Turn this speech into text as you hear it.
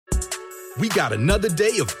We got another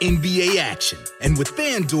day of NBA action. And with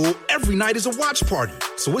FanDuel, every night is a watch party.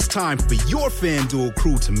 So it's time for your FanDuel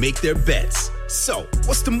crew to make their bets. So,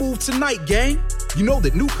 what's the move tonight, gang? You know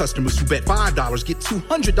that new customers who bet $5 get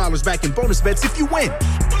 $200 back in bonus bets if you win.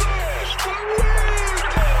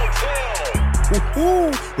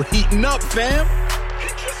 Woo-hoo, we're heating up, fam.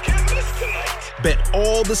 Bet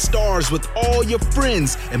all the stars with all your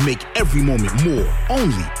friends and make every moment more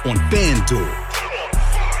only on FanDuel.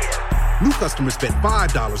 New customers bet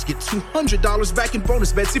 $5, get $200 back in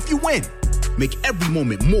bonus bets if you win. Make every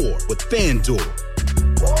moment more with FanDuel.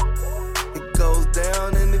 It goes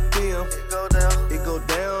down in the DM. It go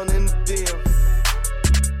down in the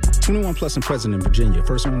DM. 21 plus and present in Virginia.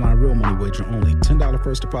 First online real money wager only. $10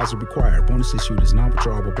 first deposit required. Bonus issued is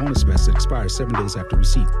non-withdrawable bonus bets that expires 7 days after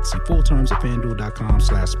receipt. See full terms at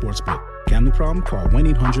FanDuel.com/sportsbook. Gambling problem? Call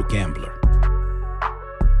 1-800-GAMBLER.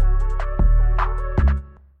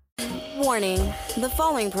 Warning, the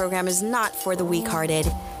following program is not for the weak-hearted,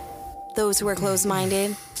 those who are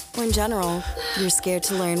closed-minded, or in general, you're scared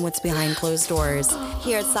to learn what's behind closed doors.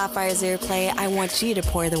 Here at Sapphire's Airplay, I want you to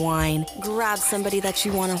pour the wine, grab somebody that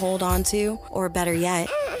you want to hold on to, or better yet,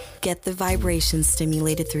 get the vibrations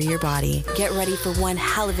stimulated through your body. Get ready for one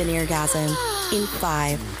hell of an orgasm in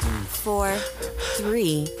 5, 4,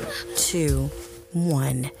 3, 2,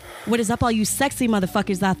 1. What is up, all you sexy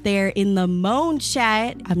motherfuckers out there in the Moan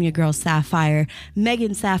chat? I'm your girl Sapphire,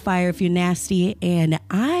 Megan Sapphire if you're nasty, and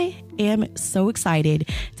I am so excited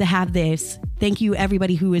to have this. Thank you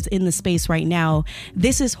everybody who is in the space right now.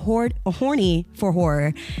 This is Horny for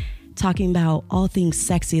Horror, talking about all things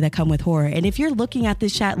sexy that come with horror. And if you're looking at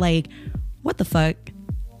this chat like, what the fuck?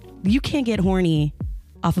 You can't get horny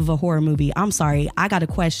off of a horror movie. I'm sorry, I got a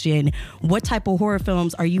question. What type of horror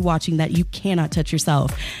films are you watching that you cannot touch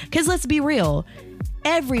yourself? Because let's be real,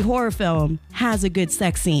 every horror film has a good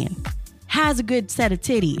sex scene, has a good set of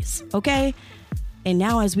titties, okay? And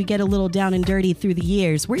now as we get a little down and dirty through the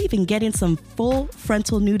years, we're even getting some full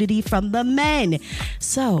frontal nudity from the men.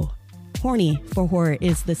 So, Horny for Horror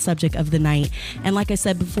is the subject of the night. And like I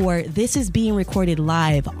said before, this is being recorded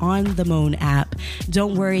live on the Moan app.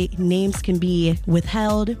 Don't worry, names can be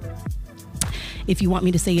withheld. If you want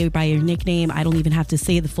me to say you by your nickname, I don't even have to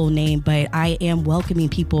say the full name, but I am welcoming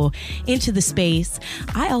people into the space.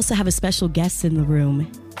 I also have a special guest in the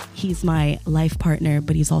room. He's my life partner,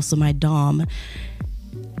 but he's also my dom.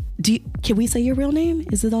 Can we say your real name?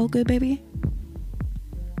 Is it all good, baby?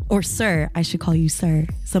 Or sir, I should call you sir.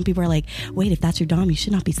 Some people are like, wait, if that's your dom, you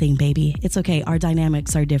should not be saying baby. It's okay. Our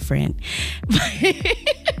dynamics are different.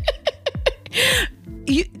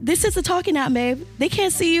 This is a talking app, babe. They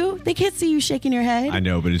can't see you. They can't see you shaking your head. I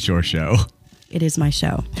know, but it's your show. It is my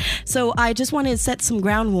show. So I just want to set some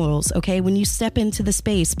ground rules, okay? When you step into the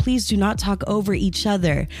space, please do not talk over each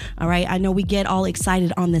other, all right? I know we get all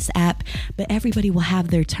excited on this app, but everybody will have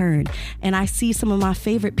their turn. And I see some of my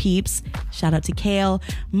favorite peeps. Shout out to Kale,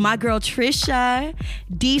 my girl Trisha,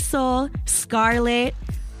 Diesel, Scarlett,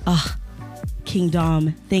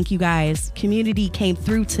 Kingdom. Thank you guys. Community came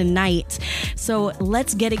through tonight. So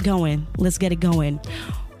let's get it going. Let's get it going.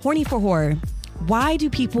 Horny for Horror. Why do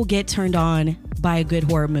people get turned on by a good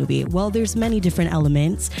horror movie? Well, there's many different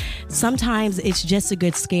elements. Sometimes it's just a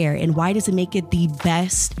good scare. And why does it make it the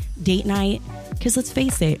best date night? Because let's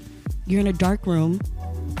face it, you're in a dark room,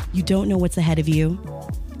 you don't know what's ahead of you,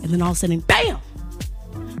 and then all of a sudden, bam!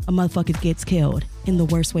 A motherfucker gets killed in the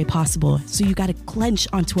worst way possible. So you got to clench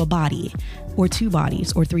onto a body, or 2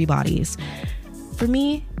 bodies, or 3 bodies. For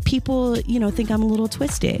me, people, think I'm a little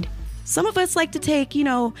twisted. Some of us like to take,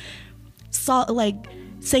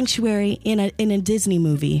 sanctuary in a Disney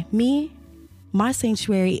movie. Me, my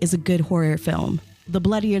sanctuary is a good horror film. The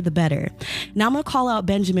bloodier, the better. Now I'm going to call out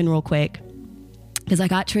Benjamin real quick because I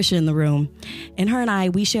got Trisha in the room. And her and I,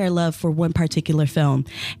 we share love for one particular film.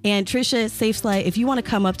 And Trisha, Safe Slut, if you want to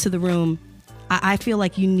come up to the room, I feel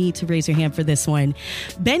like you need to raise your hand for this one.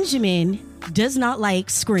 Benjamin does not like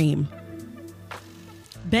Scream.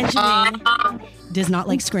 Benjamin does not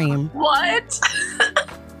like Scream. What?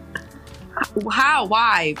 How?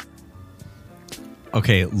 Why?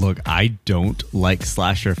 Okay, look, I don't like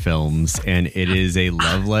slasher films, and it is a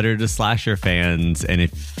love letter to slasher fans. And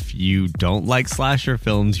if you don't like slasher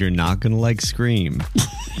films, you're not going to like Scream.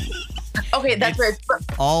 Okay, that's right.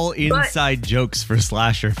 All inside jokes for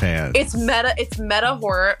slasher fans. It's meta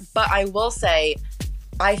horror, but I will say,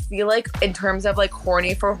 I feel like in terms of like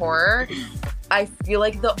horny for horror, I feel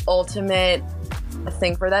like the ultimate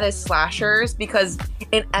thing for that is slashers, because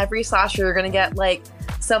in every slasher you're gonna get like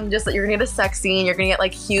you're gonna get a sex scene, you're gonna get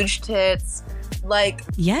like huge tits, Like,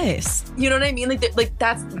 yes, you know what I mean? Like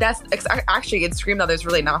that's actually in Scream though. There's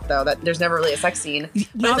really not though. That there's never really a sex scene. But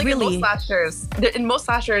not like really. In most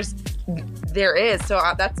slashers, there is. So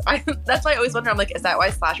that's why I always wonder. I'm like, is that why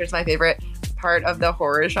slasher is my favorite part of the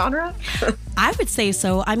horror genre? I would say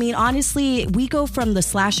so. I mean, honestly, we go from the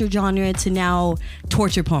slasher genre to now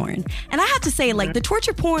torture porn. And I have to say, like, the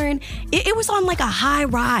torture porn, it was on like a high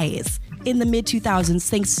rise in the mid 2000s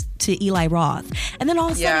thanks to Eli Roth. And then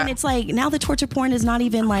all of a sudden it's like now the torture porn is not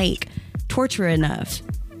even like torture enough.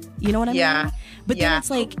 You know what I mean? But then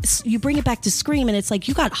it's like you bring it back to Scream and it's like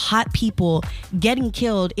you got hot people getting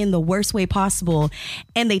killed in the worst way possible.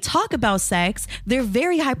 And they talk about sex. They're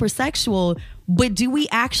very hypersexual. But do we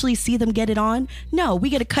actually see them get it on? No,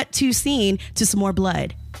 we get a cut to scene to some more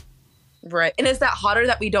blood. Right. And is that hotter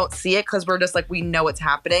that we don't see it because we're just like, we know it's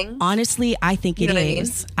happening? Honestly, I think it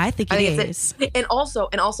is. I think it is. And also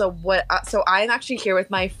what, so I'm actually here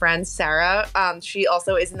with my friend, Sarah. She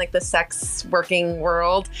also is in like the sex working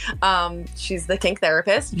world. She's the kink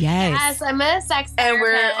therapist. Yes, I'm a sex therapist. And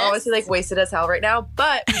we're obviously like wasted as hell right now,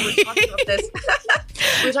 but we were talking about this.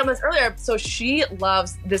 We were talking about this earlier. So she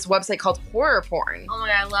loves this website called horror porn. Oh my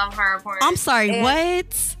God, I love horror porn. I'm sorry, And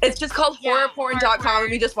what? It's just called horrorporn.com,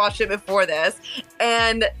 and we just watched it before this.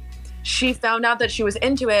 And she found out that she was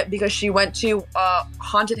into it because she went to a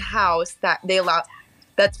haunted house that they allow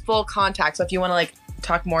that's full contact. So if you want to like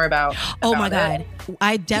talk more about Oh my God.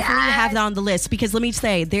 I definitely have that on the list because let me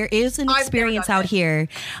say, there is an experience out here.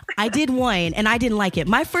 I did one and I didn't like it.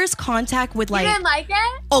 My first contact with like... You didn't like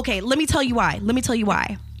it? Okay, let me tell you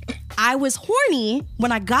why. I was horny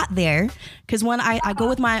when I got there because when I go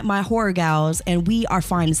with my horror gals and we are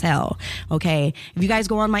fine as hell. Okay. If you guys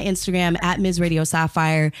go on my Instagram at Ms. Radio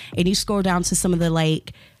Sapphire and you scroll down to some of the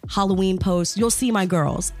like Halloween posts, you'll see my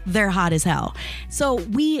girls. They're hot as hell. So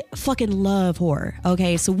we fucking love horror.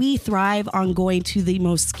 Okay. So we thrive on going to the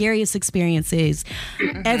most scariest experiences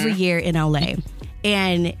every year in LA.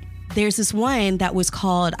 And there's this one that was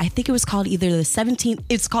called, I think it was called either the 17th,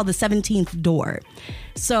 it's called the 17th Door.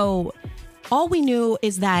 So all we knew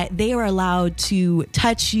is that they are allowed to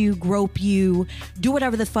touch you, grope you, do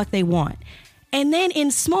whatever the fuck they want. And then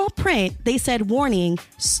in small print, they said, warning,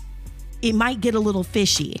 it might get a little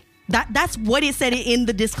fishy. That's what it said in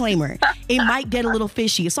the disclaimer. It might get a little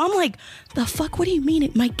fishy. So I'm like, the fuck, what do you mean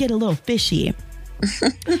it might get a little fishy?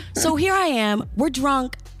 So here I am, we're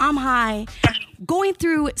drunk, I'm high, going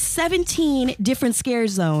through 17 different scare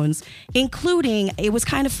zones, including, it was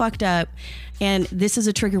kind of fucked up, and this is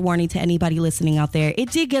a trigger warning to anybody listening out there.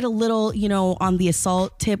 It did get a little, on the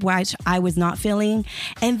assault tip, which I was not feeling.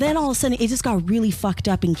 And then all of a sudden, it just got really fucked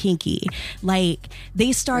up and kinky. Like,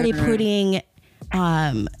 they started putting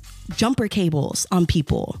jumper cables on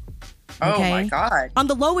people. Okay? Oh my God. On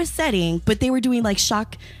the lowest setting, but they were doing like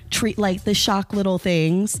the shock little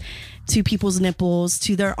things to people's nipples,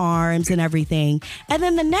 to their arms and everything. And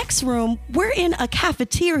then the next room, we're in a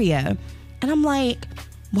cafeteria. And I'm like,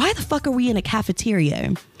 why the fuck are we in a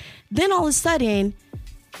cafeteria? Then all of a sudden,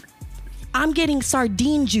 I'm getting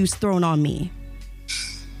sardine juice thrown on me.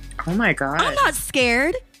 Oh my God. I'm not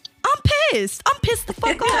scared. I'm pissed. I'm pissed the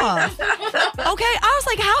fuck off. Okay? I was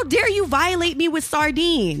like, how dare you violate me with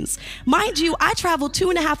sardines? Mind you, I traveled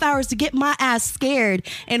 2.5 hours to get my ass scared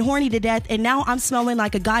and horny to death, and now I'm smelling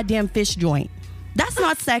like a goddamn fish joint. That's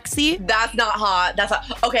not sexy. That's not hot. That's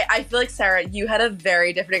not... Okay, I feel like, Sarah, you had a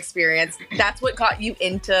very different experience. That's what got you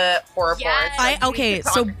into horror porn.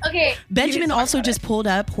 So Benjamin also just pulled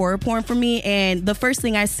up horror porn for me, and the first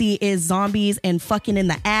thing I see is zombies and fucking in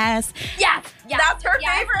the ass. Yes. That's her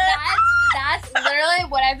favorite. That's literally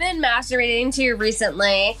what I've been masturbating to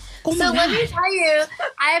recently. Oh so let me tell you,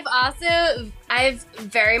 I've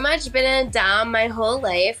very much been a dom my whole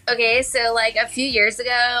life. Okay, so like a few years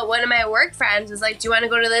ago, one of my work friends was like, do you want to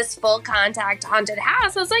go to this full contact haunted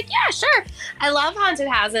house? I was like, yeah, sure. I love haunted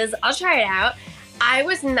houses. I'll try it out. I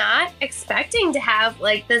was not expecting to have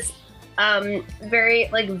like this very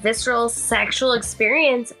like visceral sexual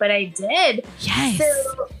experience, but I did. Yes.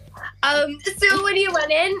 So when you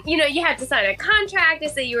went in, you had to sign a contract to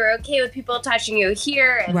say you were okay with people touching you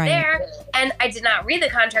here and there. And I did not read the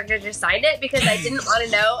contract, I just signed it because I didn't want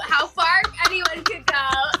to know how far anyone could go.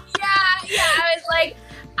 Yeah. I was like,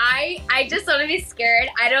 I just want to be scared.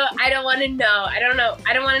 I don't want to know. I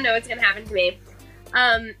don't want to know what's gonna happen to me.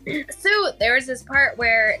 So there was this part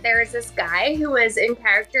where there was this guy who was in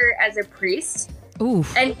character as a priest.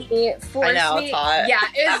 Oof. And he forced me. It's hot. Yeah,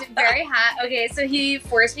 it was very hot. Okay, so he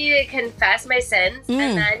forced me to confess my sins,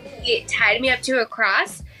 and then he tied me up to a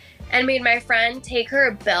cross and made my friend take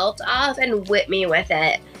her belt off and whip me with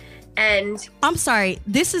it. And I'm sorry,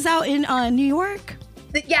 this is out in New York?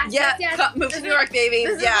 Move to New York, baby.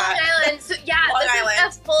 This is Long Island. So,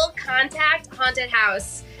 this is a full contact haunted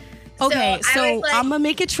house. Okay, so like, I'm gonna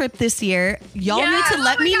make a trip this year. Y'all need to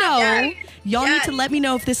let me know. Y'all need to let me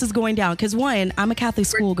know if this is going down. Because one, I'm a Catholic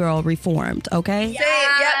schoolgirl, reformed. Okay. Yep.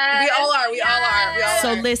 We all are.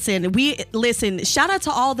 So listen. Shout out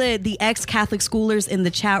to all the ex-Catholic schoolers in the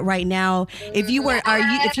chat right now. If you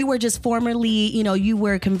were just formerly, you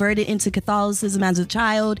were converted into Catholicism as a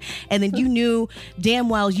child, and then you knew damn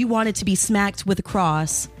well you wanted to be smacked with a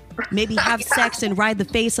cross, maybe have sex and ride the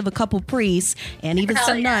face of a couple priests and even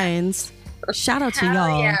some nuns. Shout out to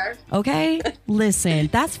y'all. Yeah. Okay? Listen,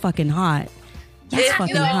 that's fucking hot. That's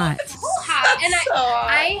fucking hot. It's so hot. And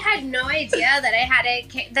I had no idea that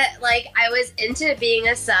I was into being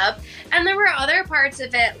a sub. And there were other parts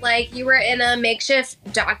of it, like you were in a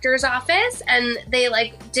makeshift doctor's office and they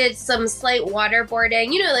did some slight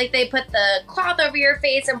waterboarding. Like they put the cloth over your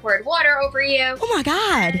face and poured water over you. Oh my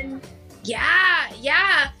God. And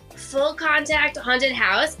yeah. Full contact haunted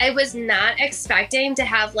house. I was not expecting to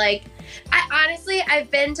have I've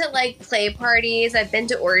been to play parties, I've been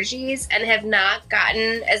to orgies, and have not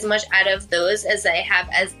gotten as much out of those as I have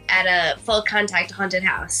at a full contact haunted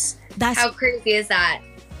house. How crazy is that?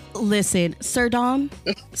 Listen, Sir Dom,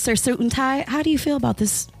 Sir Suit and Tie, how do you feel about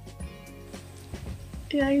this?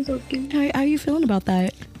 Yeah, he's okay. How are you feeling about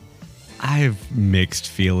that? I have mixed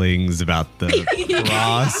feelings about the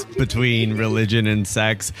cross between religion and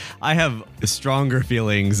sex. I have stronger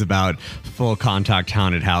feelings about full contact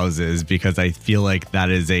haunted houses because I feel like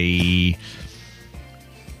that is I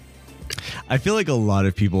feel like a lot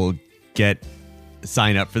of people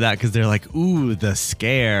sign up for that because they're like, ooh, the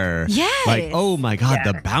scare. Yes. Like, oh my God,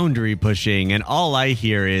 the boundary pushing. And all I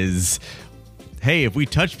hear is, hey, if we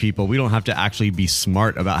touch people, we don't have to actually be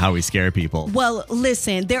smart about how we scare people. Well,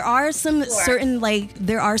 listen, there are some certain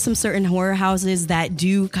horror houses that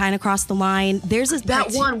do kind of cross the line. There's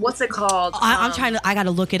that one. What's it called? I gotta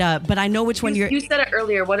look it up, but I know which one you said it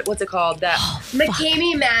earlier. What's it called? That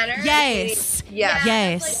McCamey Manor. Yes.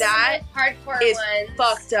 Yes. That hardcore is one.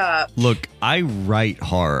 Fucked up. Look, I write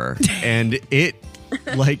horror, and it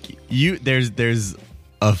there's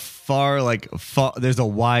a there's a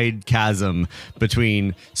wide chasm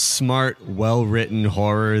between smart, well-written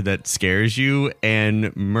horror that scares you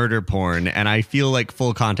and murder porn. And I feel like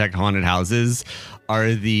full contact haunted houses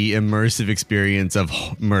are the immersive experience of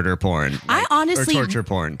murder porn. Or torture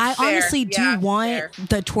porn. I honestly do want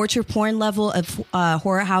the torture porn level of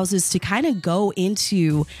horror houses to kind of go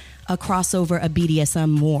into a crossover of BDSM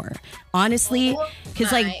more, honestly,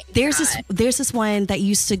 because there's this one that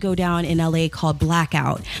used to go down in LA called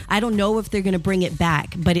Blackout. I don't know if they're gonna bring it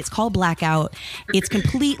back, but it's called Blackout. It's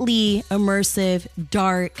completely immersive,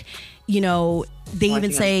 dark. They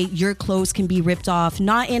even say your clothes can be ripped off,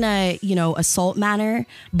 not in a assault manner,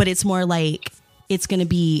 but it's more like it's gonna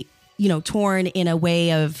be torn in a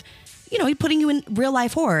way of putting you in real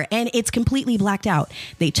life horror, and it's completely blacked out.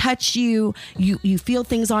 They touch you, you feel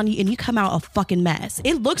things on you, and you come out a fucking mess.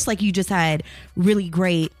 It looks like you just had really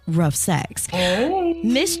great rough sex. Hey.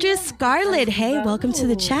 Mistress Scarlett, hey, welcome to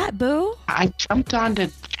the chat, boo. I jumped on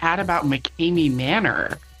to chat about McCamey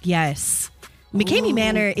Manor. Yes. McCamey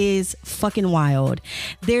Manor is fucking wild.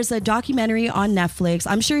 There's a documentary on Netflix.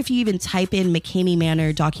 I'm sure if you even type in McCamey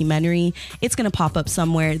Manor documentary, it's going to pop up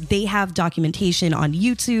somewhere. They have documentation on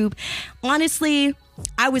YouTube. Honestly,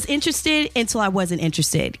 I was interested until I wasn't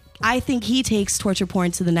interested. I think he takes torture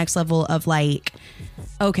porn to the next level of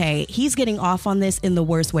okay, he's getting off on this in the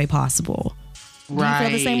worst way possible. Do you feel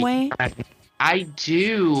the same way? I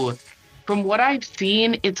do. From what I've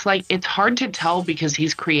seen, it's hard to tell because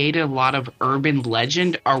he's created a lot of urban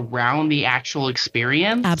legend around the actual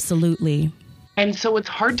experience. Absolutely. And so it's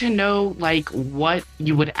hard to know what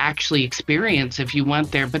you would actually experience if you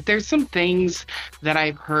went there. But there's some things that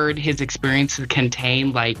I've heard his experiences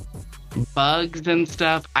contain, like bugs and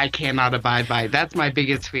stuff. I cannot abide by. That's my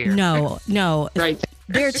biggest fear. No. Right.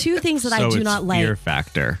 There are two things that I do not like. Fear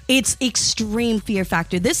factor. It's extreme fear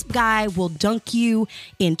factor. This guy will dunk you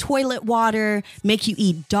in toilet water, make you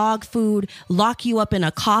eat dog food, lock you up in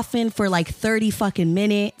a coffin for 30 fucking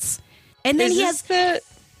minutes. And then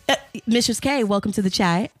Mistress K, welcome to the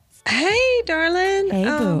chat. Hey, darling. Hey,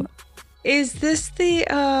 boo. Is this the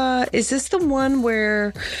one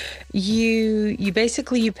where you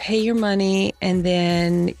basically you pay your money and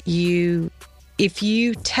then if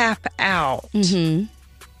you tap out, you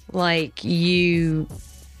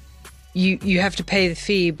have to pay the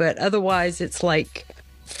fee, but otherwise it's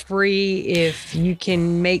free if you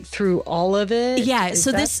can make through all of it? Yeah,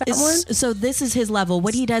 so this is his level.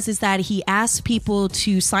 What he does is that he asks people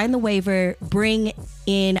to sign the waiver, bring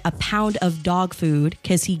in a pound of dog food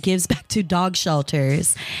because he gives back to dog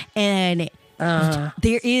shelters, and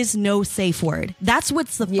there is no safe word. That's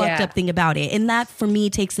what's the fucked up thing about it. And that for me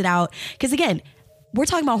takes it out. Because again, we're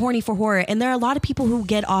talking about horny for horror, and there are a lot of people who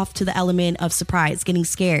get off to the element of surprise, getting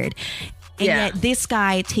scared. And yet this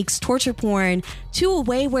guy takes torture porn to a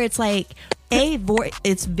way where it's like,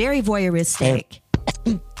 it's very voyeuristic.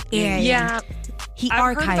 And he I've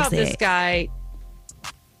archives heard about it. This guy.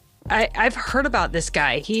 I've heard about this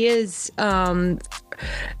guy. He is the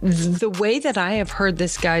way that I have heard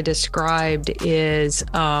this guy described is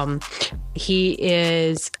he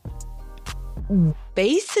is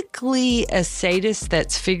basically a sadist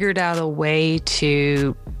that's figured out a way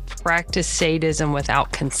to practice sadism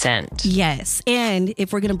without consent. Yes. And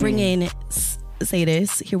if we're going to bring in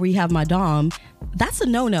sadists, here we have my Dom, that's a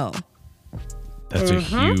no-no. That's a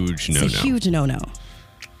huge no-no. It's a huge no-no.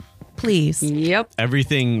 Please. Yep.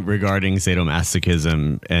 Everything regarding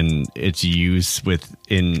sadomasochism and its use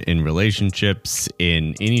in relationships,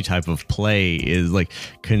 in any type of play, is like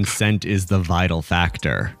consent is the vital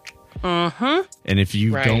factor. And if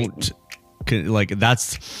you don't, like,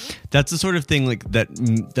 that's the sort of thing like that.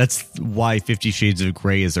 That's why 50 Shades of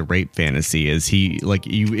Grey is a rape fantasy. Is he like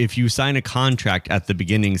you? If you sign a contract at the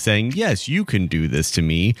beginning saying yes, you can do this to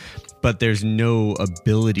me, but there's no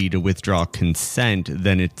ability to withdraw consent,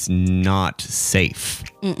 then it's not safe.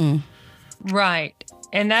 Right.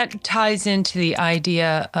 And that ties into the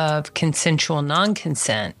idea of consensual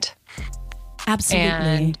non-consent.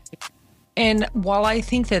 Absolutely. And while I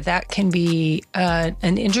think that can be an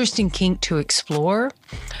interesting kink to explore,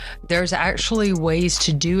 there's actually ways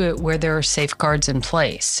to do it where there are safeguards in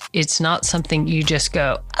place. It's not something you just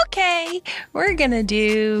go, okay, we're going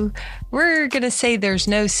to say there's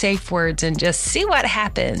no safe words and just see what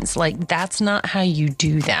happens. Like, that's not how you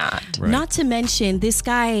do that. Right. Not to mention, this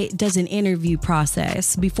guy does an interview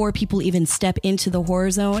process before people even step into the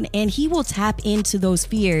horror zone, and he will tap into those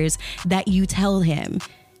fears that you tell him.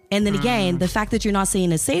 And then again, the fact that you're not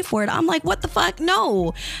saying a safe word, I'm like, what the fuck?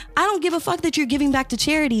 No, I don't give a fuck that you're giving back to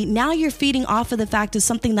charity. Now you're feeding off of the fact of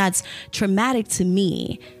something that's traumatic to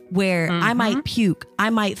me, where I might puke, I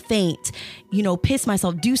might faint, piss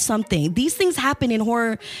myself, do something. These things happen in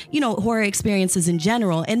horror, horror experiences in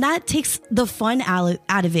general. And that takes the fun out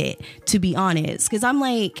of it, to be honest. Because I'm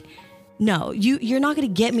like, no, you're not going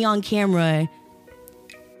to get me on camera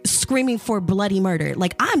screaming for bloody murder.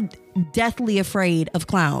 Like, I'm deathly afraid of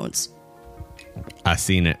clowns. I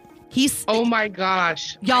seen it. Oh my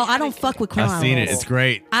gosh. Y'all, I don't fuck with clowns. I've seen it. It's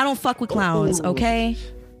great. I don't fuck with clowns, okay?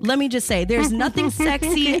 Let me just say, there's nothing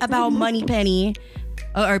sexy about Moneypenny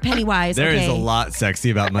or Pennywise. There is a lot sexy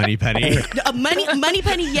about Moneypenny.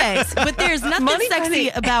 Moneypenny, yes, but there's nothing sexy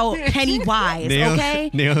about Pennywise, okay?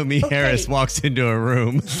 Naomi Harris walks into a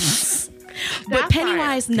room. But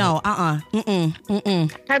Pennywise, no, Have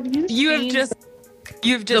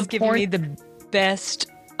You've just given me the best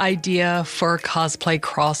idea for a cosplay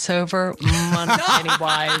crossover. Money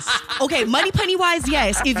Pennywise. Okay, Money Pennywise,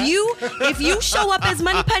 yes. If you show up as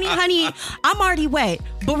Money Penny, honey, I'm already wet.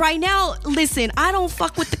 But right now, listen, I don't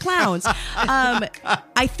fuck with the clowns.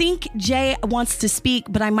 I think Jay wants to speak,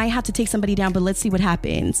 but I might have to take somebody down, but let's see what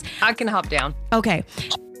happens. I can hop down. Okay.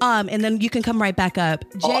 And then you can come right back up.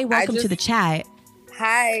 Jay, welcome to the chat.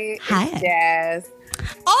 Hi. Hi. It's Jazz.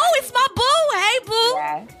 Oh, it's my boo. Hey, boo.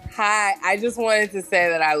 Yeah. Hi. I just wanted to say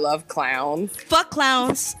that I love clowns. Fuck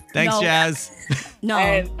clowns. Thanks, no. Jazz. No.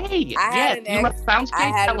 And Hey, I had an you ex. sounds I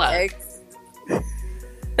had an Hello. ex.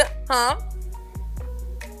 Huh?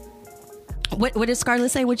 What did Scarlett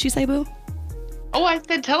say? What'd you say, boo? Oh, I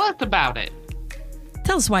said tell us about it.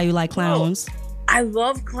 Tell us why you like clowns. I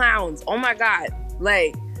love clowns. Oh my God.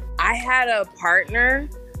 Like, I had a partner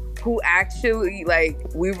who actually, like,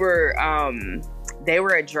 we were, they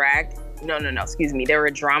were a drag, excuse me. They were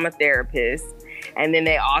a drama therapist. And then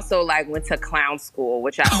they also, like, went to clown school,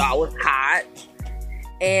 which I thought was hot.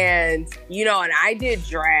 And, and I did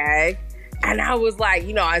drag. And I was like,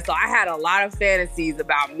 so I had a lot of fantasies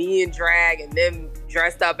about me and drag and them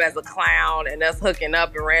dressed up as a clown and us hooking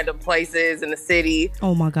up in random places in the city.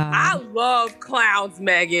 Oh my God. I love clowns,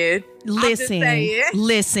 Megan.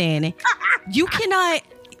 Listen. You cannot...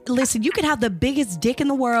 Listen, you could have the biggest dick in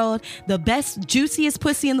the world, the best, juiciest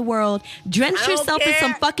pussy in the world, drench yourself in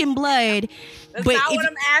some fucking blood. That's not what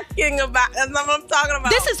I'm asking about. That's not what I'm talking about.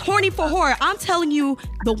 This is horny for horror. I'm telling you,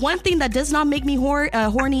 the one thing that does not make me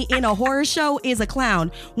horny in a horror show is a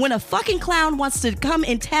clown. When a fucking clown wants to come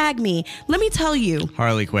and tag me, let me tell you.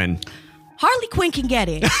 Harley Quinn. Harley Quinn can get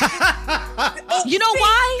it. You know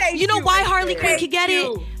why? You know why Harley Quinn can get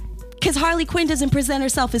it? Because Harley Quinn doesn't present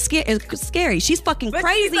herself as scary. She's fucking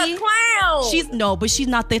crazy. She's a clown. But she's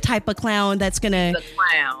not the type of clown that's gonna. She's a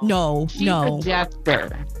clown. No. She's a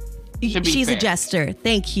jester. She's a jester.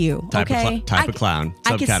 Thank you. Type of clown.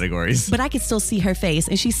 Subcategories. But I can still see her face,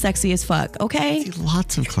 and she's sexy as fuck. Okay. I see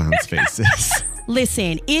lots of clowns' faces.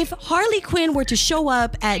 Listen, if Harley Quinn were to show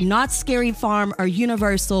up at Not Scary Farm or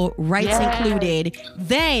Universal, rights included,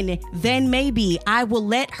 then maybe I will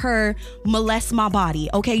let her molest my body.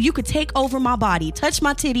 Okay, you could take over my body, touch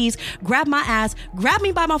my titties, grab my ass, grab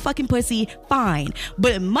me by my fucking pussy, fine.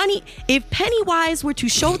 But if Pennywise were to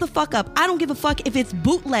show the fuck up, I don't give a fuck if it's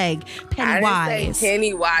bootleg Pennywise. I didn't say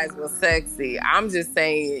Pennywise was sexy. I'm just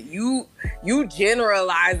saying you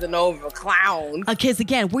generalizing over clowns. Because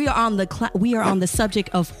again, we are on the subject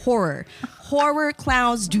of horror. Horror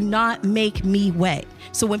clowns do not make me wet.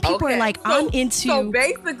 So when people are like, I'm into... So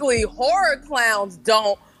basically, horror clowns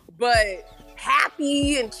don't, but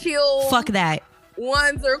happy and chill... Fuck that.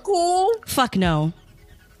 Ones are cool? Fuck no.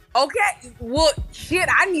 Okay, well, shit,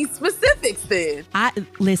 I need specifics then.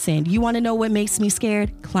 Listen, you want to know what makes me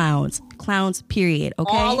scared? Clowns, period,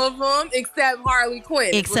 okay? All of them except Harley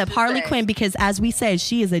Quinn. Except Harley Quinn, because as we said,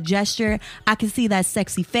 she is a gesture. I can see that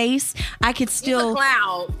sexy face. I could still... She's a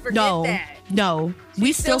clown. Forget that. No.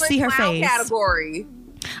 We still see her face. Category.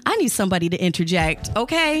 I need somebody to interject,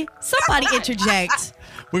 okay? Somebody interject.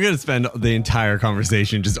 We're going to spend the entire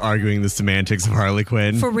conversation just arguing the semantics of Harley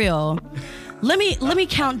Quinn. For real. Let me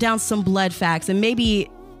count down some blood facts, and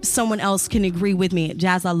maybe someone else can agree with me.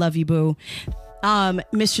 Jazz, I love you, boo.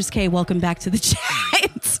 Mistress K, welcome back to the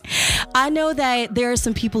chat. I know that there are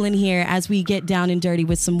some people in here as we get down and dirty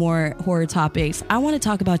with some more horror topics. I want to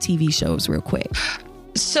talk about TV shows real quick.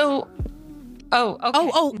 So,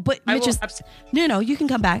 okay. But Mistress, no, you can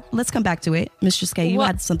come back. Let's come back to it. Mistress K, you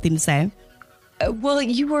had something to say. Well,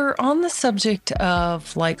 you were on the subject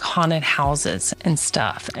of like haunted houses and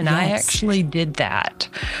stuff. And I actually did that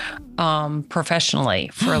professionally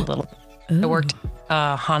for a little bit. I worked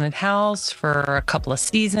a haunted house for a couple of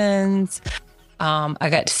seasons. I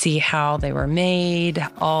got to see how they were made,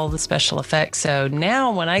 all the special effects. So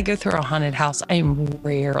now when I go through a haunted house, I'm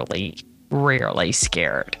rarely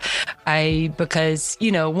scared. Because,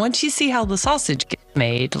 once you see how the sausage gets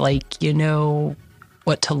made, like,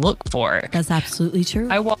 what to look for. That's absolutely true.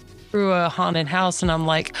 I walk through a haunted house and I'm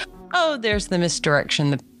like, oh, there's the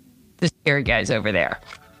misdirection. The scary guy's over there,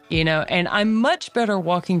 and I'm much better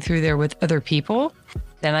walking through there with other people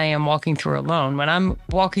than I am walking through alone. When I'm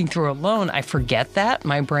walking through alone, I forget that.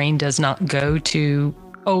 My brain does not go to,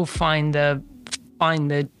 find the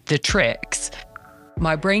tricks.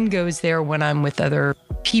 My brain goes there when I'm with other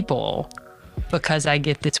people because I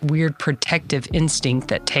get this weird protective instinct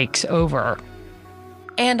that takes over.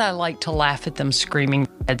 And I like to laugh at them screaming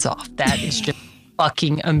heads off. That is just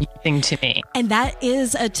fucking amusing to me. And that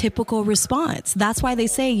is a typical response. That's why they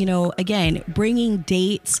say, again, bringing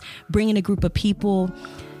dates, bringing a group of people,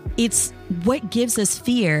 it's what gives us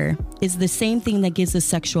fear is the same thing that gives us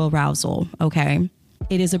sexual arousal, okay?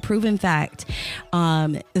 It is a proven fact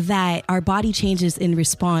that our body changes in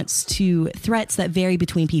response to threats that vary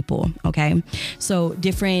between people, okay? So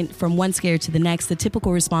different from one scare to the next. The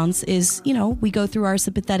typical response is, we go through our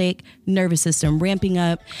sympathetic nervous system, ramping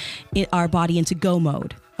up our body into go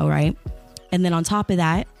mode, all right? And then on top of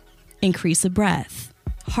that, increase of breath,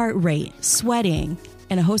 heart rate, sweating,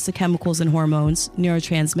 and a host of chemicals and hormones,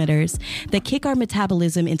 neurotransmitters, that kick our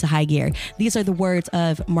metabolism into high gear. These are the words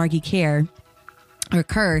of Margie Kerr,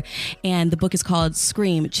 and the book is called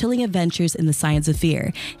Scream, Chilling Adventures in the Science of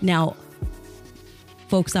Fear. Now,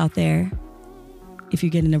 folks out there, if you're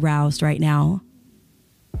getting aroused right now,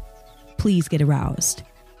 please get aroused.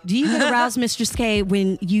 Do you get aroused, Mistress K,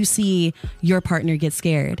 when you see your partner get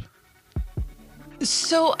scared?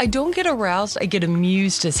 So I don't get aroused. I get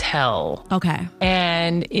amused as hell. Okay.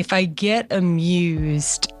 And if I get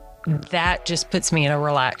amused, that just puts me in a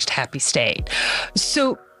relaxed, happy state.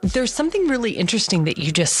 So there's something really interesting that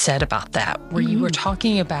you just said about that, where you were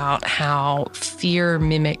talking about how fear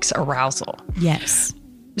mimics arousal. Yes.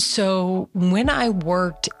 So when I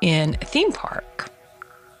worked in a theme park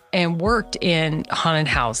and worked in haunted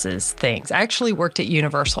houses, I actually worked at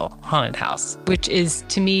Universal Haunted House, which is,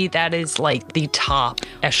 to me, that is like the top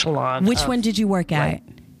echelon. Which one did you work at?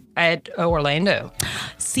 At Orlando.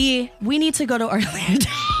 See, we need to go to Orlando.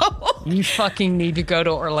 You fucking need to go to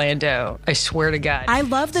Orlando. I swear to God. I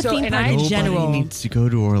love the theme park in general. Nobody needs to go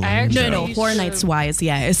to Orlando. No, Horror Nights wise,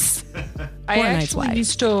 yes. I actually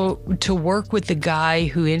used to work with the guy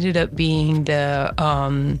who ended up being the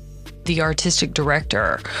artistic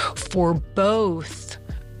director for both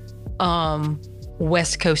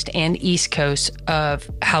West Coast and East Coast of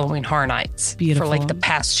Halloween Horror Nights Beautiful. for like the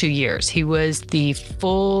past 2 years. He was the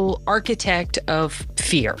full architect of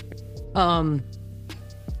fear.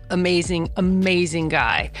 Amazing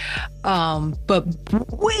guy. But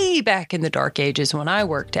way back in the dark ages when I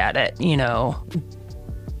worked at it, you know,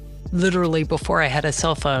 literally before I had a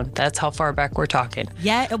cell phone. That's how far back we're talking.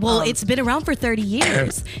 Yeah, well, it's been around for 30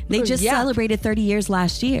 years. They just celebrated 30 years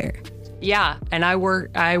last year. Yeah, and I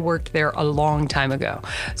worked there a long time ago.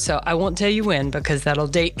 So I won't tell you when because that'll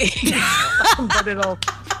date me. But it'll...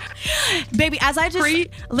 Baby,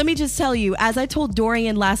 let me just tell you, as I told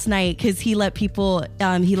Dorian last night, because he let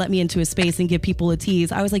me into his space and give people a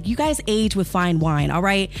tease. I was like, you guys age with fine wine, all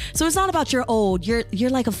right? So it's not about you're old.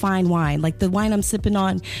 You're like a fine wine. Like the wine I'm sipping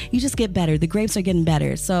on, you just get better. The grapes are getting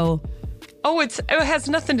better. So... Oh, it has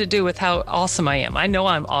nothing to do with how awesome I am. I know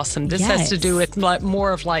I'm awesome. This has to do with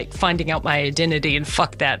more of like finding out my identity, and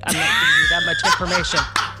fuck that. I'm not giving you that much information.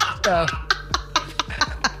 So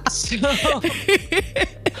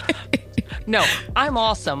no, I'm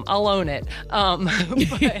awesome. I'll own it.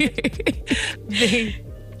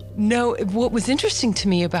 What was interesting to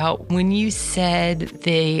me about when you said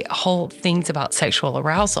the whole things about sexual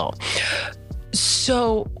arousal.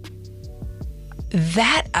 So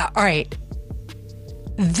that, all right.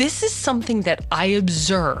 This is something that I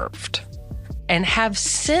observed and have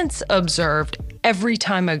since observed every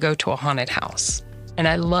time I go to a haunted house. And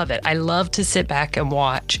I love it. I love to sit back and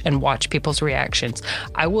watch people's reactions.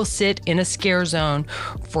 I will sit in a scare zone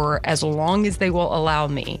for as long as they will allow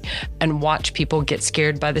me and watch people get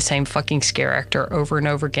scared by the same fucking scare actor over and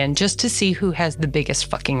over again just to see who has the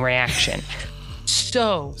biggest fucking reaction.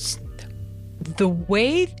 So... the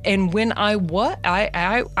way and when I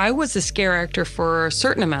was a scare actor for a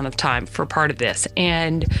certain amount of time for part of this,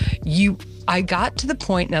 and I got to the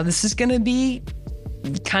point, now this is going to be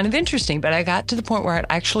kind of interesting, but I got to the point where I'd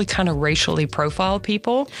actually kind of racially profile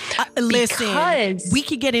people. Listen, we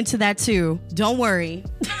could get into that too. Don't worry.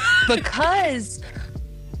 Because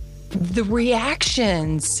the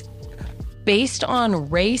reactions based on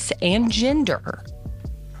race and gender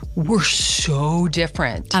were so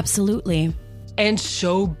different. Absolutely. And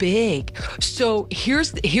so big. So here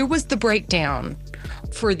was the breakdown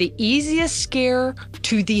for the easiest scare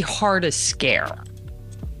to the hardest scare.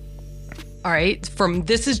 All right.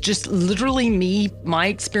 This is just literally me, my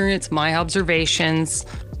experience, my observations.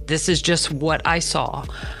 This is just what I saw.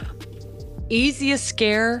 Easiest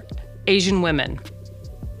scare, Asian women.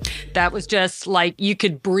 That was just like you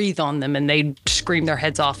could breathe on them and they'd scream their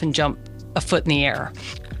heads off and jump a foot in the air.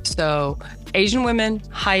 So Asian women,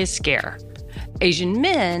 highest scare. Asian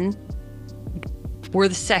men were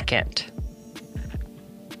the second.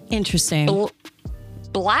 Interesting.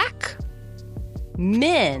 Black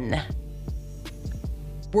men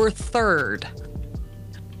were third.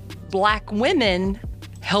 Black women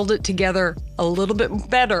held it together a little bit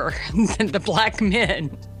better than the black men,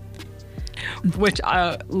 which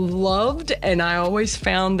I loved. And I always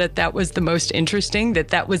found that was the most interesting,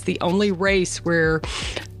 that was the only race where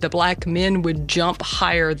the black men would jump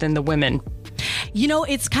higher than the women. You know,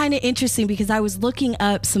 it's kind of interesting because I was looking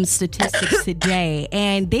up some statistics today,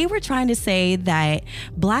 and they were trying to say that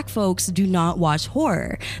black folks do not watch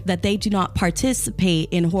horror, that they do not participate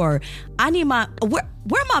in horror. I need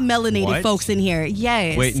where are my melanated folks in here?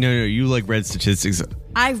 Yes. Wait, no, you like read statistics.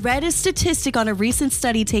 I read a statistic on a recent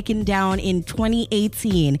study taken down in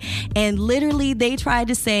 2018, and literally they tried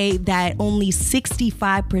to say that only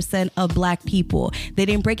 65% of black people, they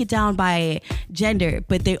didn't break it down by gender,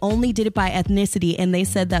 but they only did it by ethnicity, and they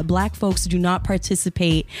said that black folks do not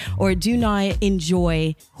participate or do not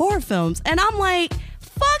enjoy horror films. And I'm like,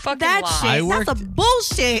 fuck that shit. That's a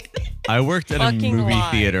bullshit. I worked at a movie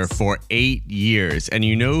theater for 8 years, and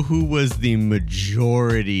you know who was the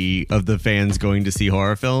majority of the fans going to see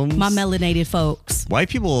horror films? My melanated folks. White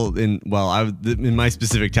people in my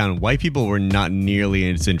specific town, white people were not nearly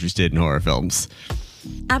as interested in horror films.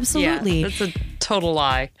 Absolutely. Yeah, that's a total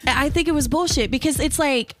lie. I think it was bullshit because it's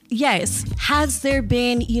like, yes, has there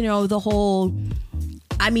been, the whole...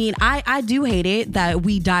 I mean, I do hate it that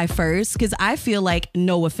we die first because I feel like,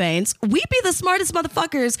 no offense, we be the smartest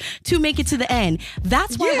motherfuckers to make it to the end.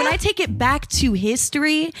 That's why when I take it back to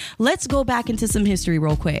history, let's go back into some history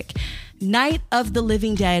real quick. Night of the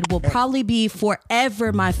Living Dead will probably be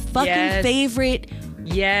forever my fucking favorite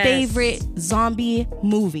zombie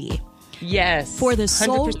movie. Yes. For the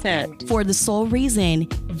sole 100%. For the sole reason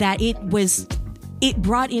that it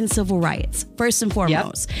brought in civil rights, first and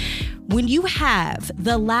foremost. Yep. When you have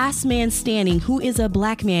the last man standing, who is a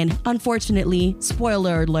black man, unfortunately,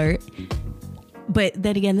 spoiler alert, But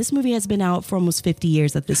then again, this movie has been out for almost 50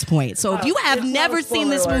 years at this point. So if you have never seen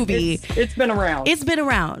this movie, it's been around. It's been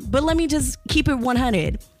around. But let me just keep it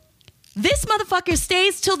 100. This motherfucker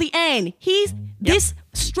stays till the end. He's this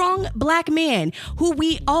strong black man who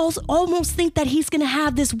we all almost think that he's gonna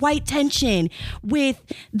have this white tension with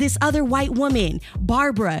this other white woman,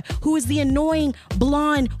 Barbara, who is the annoying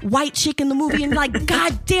blonde white chick in the movie, and like,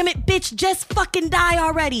 God damn it, bitch, just fucking die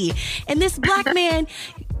already. And this black man,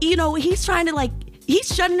 you know, he's trying to like,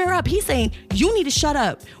 he's shutting her up. He's saying, you need to shut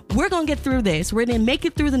up. We're going to get through this. We're going to make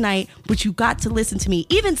it through the night, but you got to listen to me.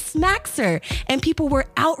 Even smacks her. And people were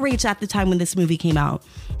outraged at the time when this movie came out.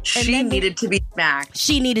 She needed to be smacked.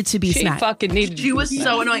 She needed to be smacked. She fucking needed to be was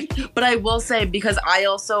so annoying. But I will say, because I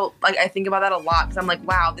also, like, I think about that a lot, because I'm like,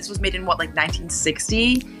 wow, this was made in, what, like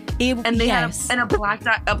 1960? And they had a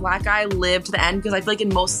black guy lived to the end, because I feel like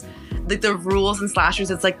in most... like the rules and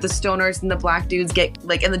slashers, it's like the stoners and the black dudes get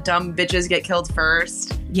like, and the dumb bitches get killed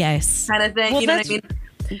first. Yes, kind of thing. Well, you know what I mean?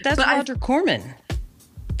 That's but Roger Corman.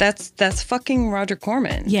 That's fucking Roger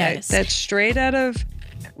Corman. Yes, that's straight out of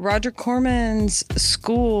Roger Corman's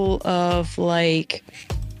school of like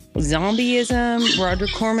zombieism. Roger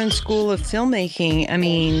Corman's school of filmmaking. I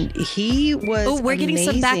mean, he was. Oh, we're getting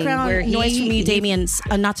some background noise from you, Damien.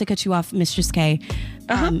 Not to cut you off, Mistress K.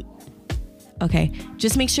 Okay,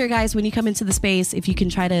 just make sure, guys, when you come into the space, if you can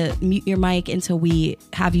try to mute your mic until we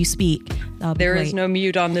have you speak. There is no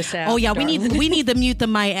mute on this app. Oh yeah, we need to mute the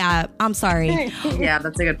mic app. I'm sorry. Yeah,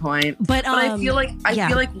 that's a good point. But I feel like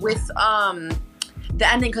with the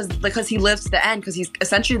ending, because he lives to the end, because he's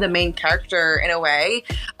essentially the main character in a way.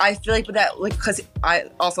 I feel like with that, like, because I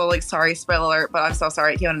also, like, sorry, spoiler alert, but I'm so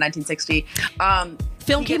sorry, it came out in 1960.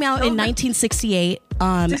 Film came out in 1968.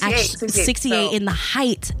 68 in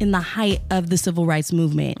the height of the civil rights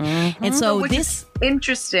movement. Mm-hmm. And so which is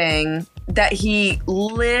interesting that he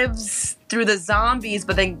lives through the zombies,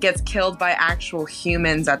 but then gets killed by actual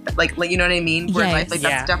humans at like you know what I mean? Where yes. like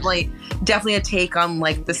that's definitely a take on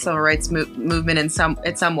like the civil rights movement in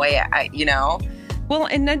some way. You know. Well,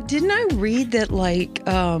 and didn't I read that like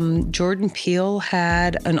Jordan Peele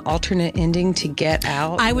had an alternate ending to Get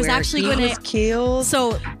Out? I was actually going to kill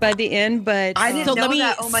by the end, but I didn't know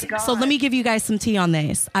that. Oh my god! So let me give you guys some tea on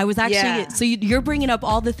this. I was actually so you're bringing up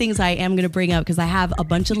all the things I am going to bring up because I have a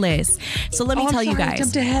bunch of lists. So let me tell you guys.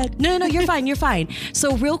 Jumped ahead. No, you're fine. You're fine.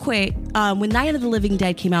 So real quick, when Night of the Living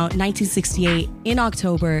Dead came out, 1968 in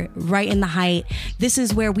October, right in the height. This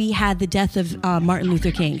is where we had the death of Martin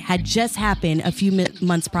Luther King had just happened a few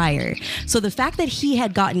months prior. So the fact that he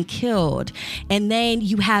had gotten killed, and then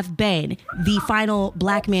you have Ben, the final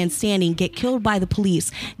black man standing, get killed by the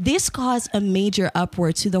police, this caused a major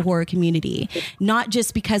uproar to the horror community. Not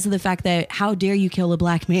just because of the fact that how dare you kill a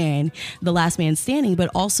black man, the last man standing,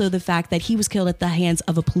 but also the fact that he was killed at the hands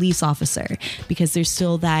of a police officer, because there's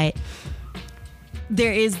still that.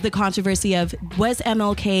 There is the controversy of, was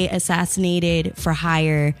MLK assassinated for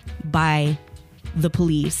hire by the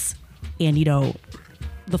police? And, you know,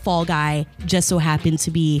 the fall guy just so happened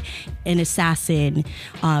to be an assassin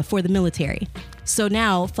for the military. So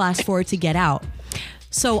now, flash forward to Get Out.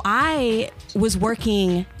 So I was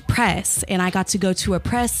working press, and I got to go to a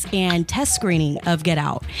press and test screening of Get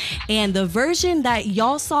Out. And the version that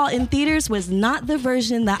y'all saw in theaters was not the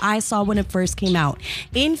version that I saw when it first came out.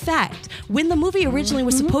 In fact, when the movie originally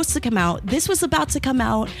was supposed to come out, this was about to come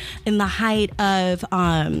out in the height of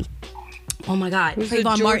oh my God,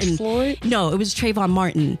 Trayvon Martin. Floyd? No, it was Trayvon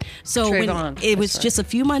Martin. So when it was just a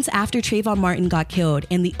few months after Trayvon Martin got killed,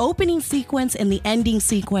 and the opening sequence and the ending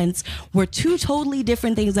sequence were two totally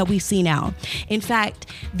different things that we see now. In fact,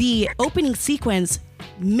 the opening sequence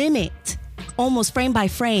mimicked almost frame by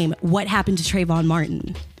frame what happened to Trayvon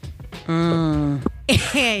Martin.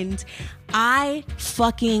 And I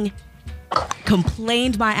fucking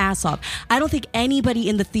complained my ass off. I don't think anybody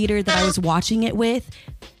in the theater that I was watching it with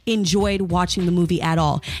enjoyed watching the movie at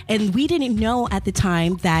all. And we didn't know at the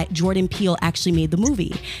time that Jordan Peele actually made the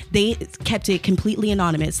movie. They kept it completely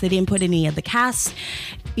anonymous. They didn't put any of the cast,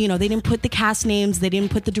 you know, they didn't put the cast names, they didn't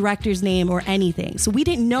put the director's name or anything. So we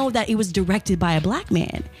didn't know that it was directed by a black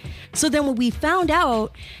man. So then when we found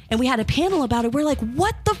out and we had a panel about it, we're like,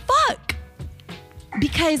 what the fuck?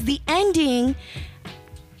 Because the ending,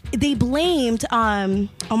 they blamed, oh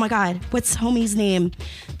my God, what's homie's name?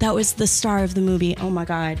 That was the star of the movie. Oh my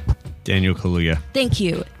God. Daniel Kaluuya. Thank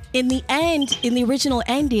you. In the end, in the original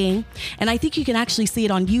ending, and I think you can actually see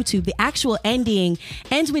it on YouTube, the actual ending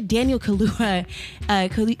ends with Daniel Kaluuya,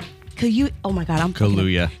 oh my God,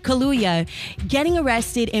 Kaluuya getting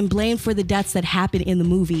arrested and blamed for the deaths that happened in the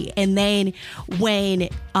movie. And then when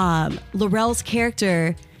Laurel's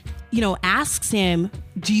character asks him,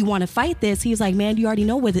 do you want to fight this? He's like, man, you already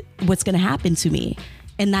know what's going to happen to me.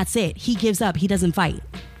 And that's it. He gives up. He doesn't fight.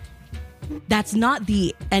 That's not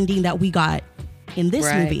the ending that we got in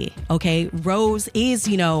this movie. Okay. Rose is,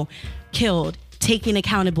 killed, taken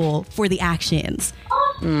accountable for the actions.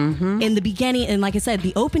 Mm-hmm. In the beginning, and like I said,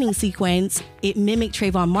 the opening sequence, it mimicked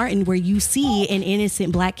Trayvon Martin, where you see an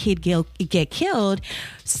innocent black kid get killed.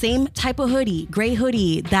 Same type of hoodie, gray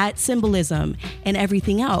hoodie, that symbolism and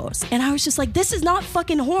everything else. And I was just like, this is not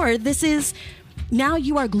fucking horror. This is, now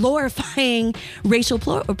you are glorifying racial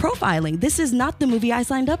profiling. This is not the movie I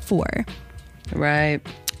signed up for. Right.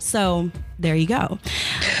 So there you go.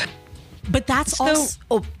 But that's also...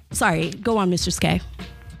 Oh, sorry. Go on, Mr. Skay.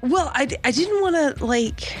 Well, I didn't want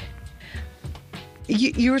to,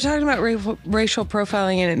 you were talking about racial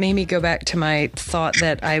profiling, and it made me go back to my thought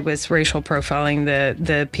that I was racial profiling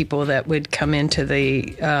the people that would come into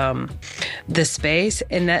the space,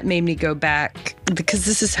 and that made me go back, because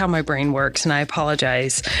this is how my brain works, and I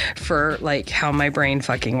apologize for how my brain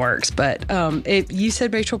fucking works. But you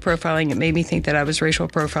said racial profiling, it made me think that I was racial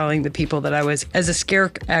profiling the people that I was as a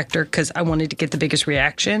scare actor, because I wanted to get the biggest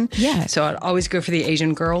reaction. Yeah. So I'd always go for the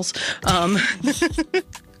Asian girls.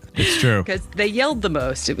 It's true. Because they yelled the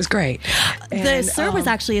most. It was great. The sir was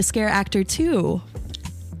actually a scare actor too.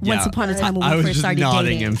 Once upon a time when we first started dating. I was just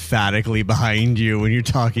nodding emphatically behind you when you're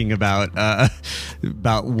talking about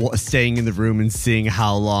staying in the room and seeing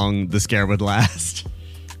how long the scare would last.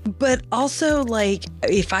 But also,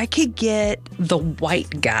 if I could get the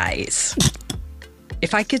white guys...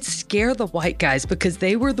 If I could scare the white guys, because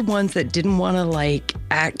they were the ones that didn't want to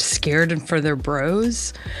act scared and for their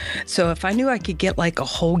bros. So if I knew I could get a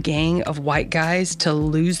whole gang of white guys to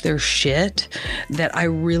lose their shit, that I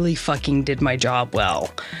really fucking did my job well.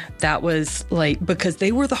 That was because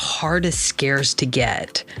they were the hardest scares to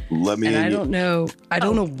get. I don't know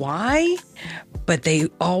why, but they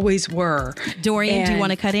always were. Dorian, do you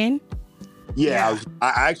want to cut in? Yeah.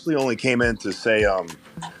 I actually only came in to say,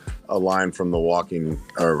 a line from from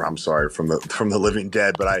the Living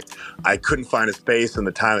Dead, but I couldn't find a space, and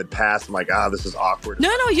the time had passed. I'm like, this is awkward. No,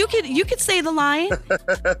 you could say the line.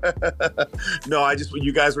 No,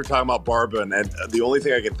 you guys were talking about Barbara, and the only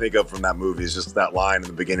thing I can think of from that movie is just that line in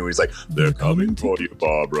the beginning where he's like, "They're coming for you,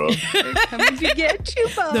 Barbara. They're coming to get you,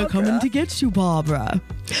 Barbara. They're coming to get you, Barbara."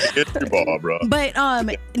 Get you, Barbara. But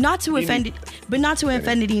not to offend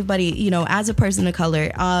anybody, as a person of color,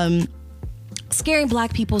 scaring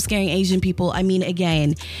black people, scaring Asian people. I mean,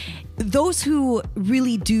 again, those who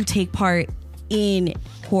really do take part in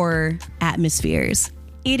horror atmospheres,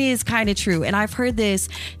 it is kind of true. And I've heard this,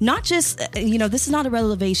 not just, this is not a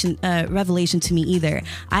revelation to me either.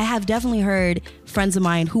 I have definitely heard friends of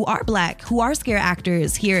mine who are black, who are scare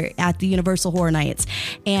actors here at the Universal Horror Nights,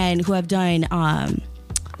 and who have done, oh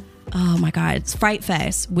my God, it's Fright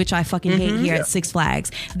Fest, which I fucking hate here at Six Flags.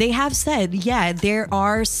 They have said, there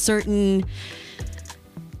are certain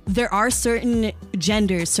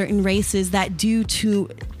genders, certain races that do to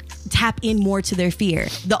tap in more to their fear.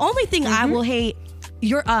 The only thing I will hate,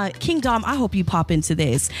 your King Dom, I hope you pop into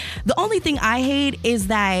this. The only thing I hate is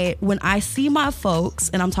that when I see my folks,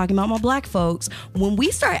 and I'm talking about my black folks, when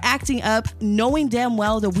we start acting up, knowing damn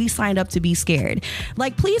well that we signed up to be scared.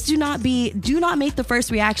 Please do not make the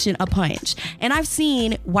first reaction a punch. And I've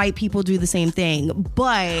seen white people do the same thing,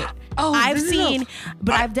 but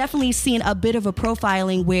I've definitely seen a bit of a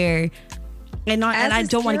profiling where, and I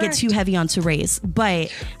don't want to get too heavy onto race,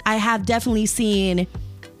 but I have definitely seen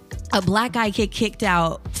a black guy get kicked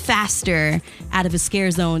out faster out of a scare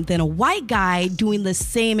zone than a white guy doing the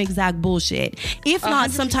same exact bullshit. If not,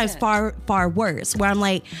 100%. Sometimes far, far worse, where I'm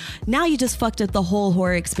like, now you just fucked up the whole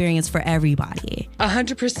horror experience for everybody.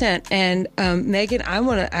 100%. And Megan, I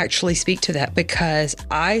want to actually speak to that, because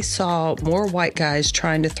I saw more white guys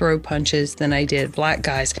trying to throw punches than I did black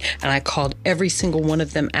guys. And I called every single one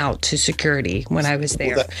of them out to security when I was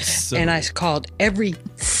there. And I called every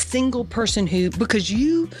single person because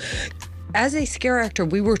as a scare actor,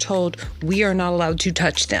 we were told we are not allowed to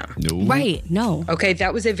touch them. No. Right, no. Okay,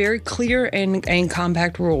 that was a very clear and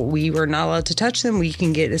compact rule. We were not allowed to touch them. We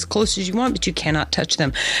can get as close as you want, but you cannot touch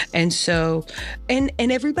them. And so, and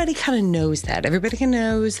everybody kind of knows that. Everybody kind of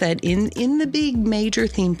knows that in the big major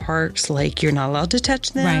theme parks, you're not allowed to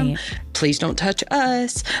touch them. Right. Please don't touch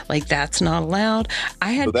us. That's not allowed.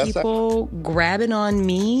 I had people grabbing on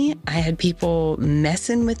me. I had people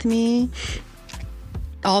messing with me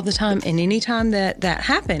all the time. And anytime that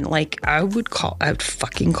happened, I would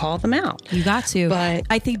fucking call them out. You got to. But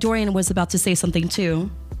I think Dorian was about to say something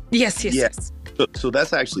too. Yes. So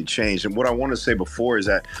that's actually changed. And what I want to say before is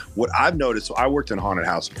that what I've noticed, so I worked in haunted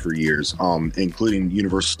house for years, including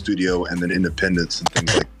Universal Studio and then Independence and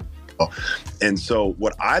things like that. And so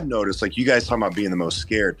what I've noticed, like you guys talking about being the most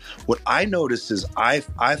scared, what I noticed is I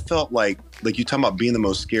felt like you talking about being the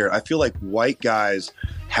most scared, I feel like white guys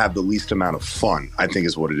have the least amount of fun, I think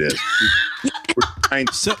is what it is. We're trying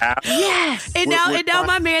to yes. And now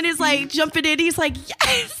my man is like jumping in. He's like,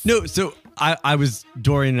 yes. No, so I was,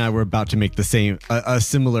 Dorian and I were about to make the same,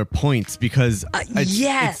 similar points because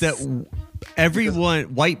it's that everyone,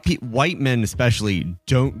 white men especially,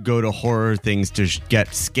 don't go to horror things to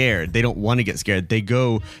get scared. They don't want to get scared. They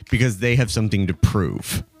go because they have something to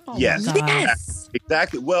prove. Oh Yes,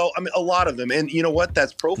 exactly. Well, I mean, a lot of them, and you know what?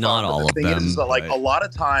 That's profile. Not all of them. Is, like a lot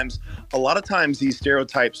of times these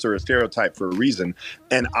stereotypes are a stereotype for a reason.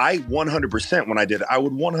 And I 100% when I did it, I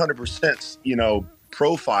would 100%,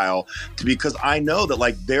 profile because I know that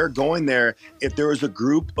like they're going there. If there is a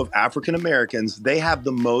group of African Americans, they have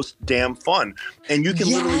the most damn fun, and you can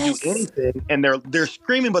literally do anything, and they're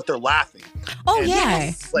screaming but they're laughing. Oh and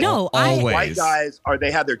yeah, like, no, white guys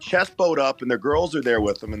they have their chest bowed up and their girls are there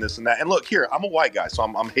with them and this and that. And look here, I'm a white guy, so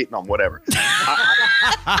I'm hating on whatever.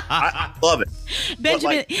 I love it,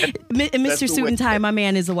 Benjamin. Mr. Suit and Tie, my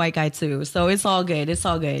man is a white guy too, so it's all good. It's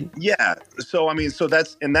all good. Yeah. So I mean,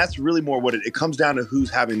 that's really more what it comes down to.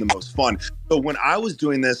 Who's having the most fun. So when I was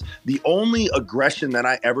doing this, the only aggression that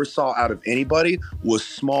I ever saw out of anybody was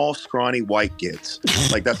small, scrawny white kids.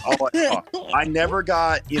 Like that's all I saw. I never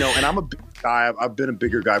got, and I'm a big guy. I've been a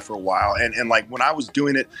bigger guy for a while. And like when I was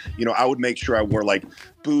doing it, I would make sure I wore like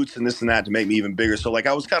boots and this and that to make me even bigger. So like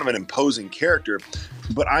I was kind of an imposing character,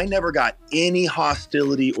 but I never got any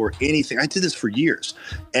hostility or anything. I did this for years.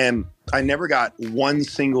 And I never got one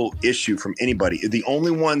single issue from anybody. The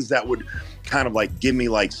only ones that would kind of like give me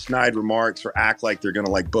like snide remarks or act like they're going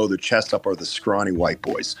to like bow their chest up are the scrawny white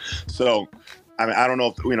boys. So, I mean, I don't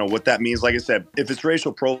know if, what that means. Like I said, if it's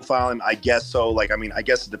racial profiling, I guess so. Like, I mean, I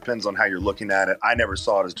guess it depends on how you're looking at it. I never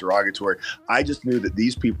saw it as derogatory. I just knew that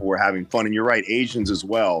these people were having fun. And you're right, Asians as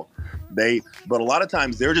well. But a lot of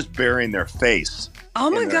times they're just burying their face. Oh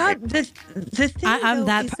my God! The thing I'm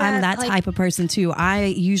that type of person too. I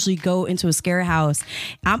usually go into a scare house.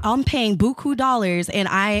 I'm paying buku dollars, and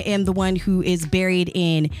I am the one who is buried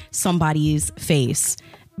in somebody's face,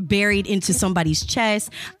 buried into somebody's chest.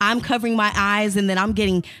 I'm covering my eyes, and then I'm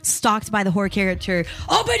getting stalked by the horror character.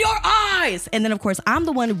 Open your eyes, and then of course I'm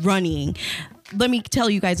the one running. Let me tell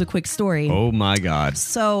you guys a quick story. Oh my God!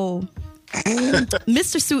 So.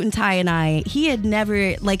 Mr. Suit and Tie and I, he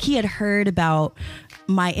had heard about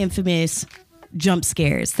my infamous jump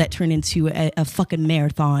scares that turned into a fucking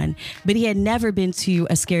marathon, but he had never been to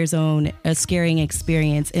a scare zone, a scaring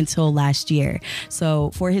experience until last year.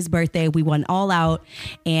 So for his birthday, we went all out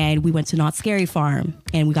and we went to Not Scary Farm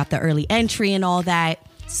and we got the early entry and all that.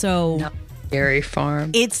 So Not Scary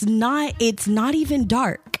Farm. It's not even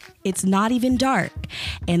dark. It's not even dark.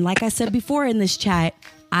 And like I said before in this chat,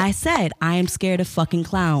 I said, I am scared of fucking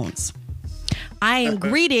clowns. I am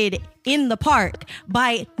greeted in the park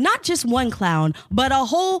by not just one clown, but a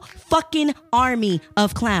whole fucking army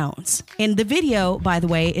of clowns. And the video, by the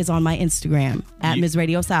way, is on my Instagram at Ms.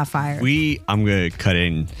 Radio Sapphire. I'm going to cut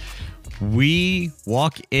in. We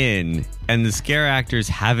walk in and the scare actors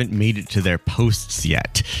haven't made it to their posts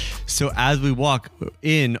yet. So as we walk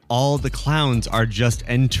in, all the clowns are just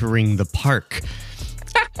entering the park.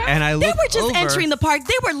 And I they were just entering the park.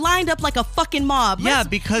 They were lined up like a fucking mob. Yeah,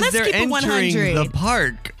 because they're entering the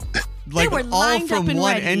park. Like they were all from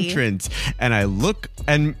one ready. entrance. And I look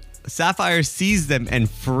and Sapphire sees them and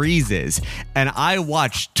freezes. And I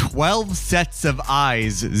watch 12 sets of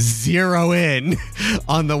eyes zero in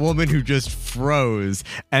on the woman who just froze.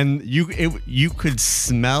 And you could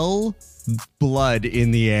smell blood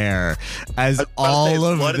in the air as all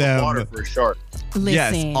of blood them. In the water for a shark. Listen.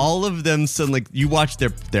 Yes, all of them. So like you watch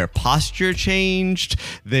their posture changed.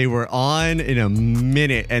 They were on in a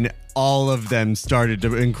minute, and all of them started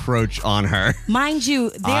to encroach on her. Mind you,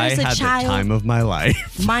 there's I a had child. the time of my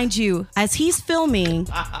life. Mind you, as he's filming,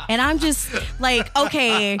 and I'm just like,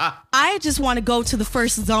 okay, I just want to go to the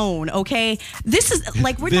first zone. Okay, this is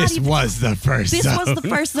like This was the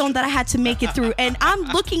first zone that I had to make it through, and I'm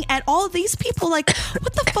looking at all these people like,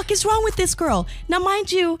 what the fuck is wrong with this girl? Now,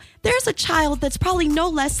 mind you, there's a child that's probably no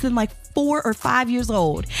less than like 4 or 5 years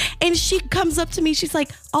old, and she comes up to me. She's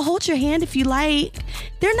like, I'll hold your hand if you like.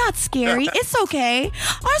 They're not scary. It's okay.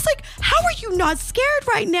 I was like, how are you not scared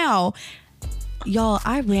right now? Y'all,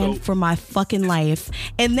 I ran for my fucking life.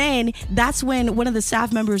 And then that's when one of the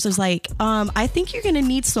staff members was like, I think you're going to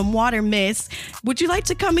need some water, miss. Would you like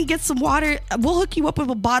to come and get some water? We'll hook you up with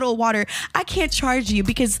a bottle of water. I can't charge you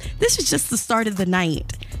because this is just the start of the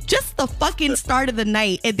night. Just the fucking start of the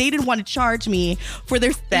night. And they didn't want to charge me for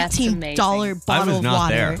their $15 bottle of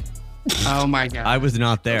water. There. Oh my God. I was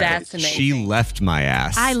not there. That's amazing. She left my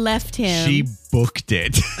ass. I left him. She booked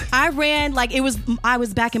it. I ran like I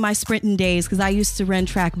was back in my sprinting days because I used to run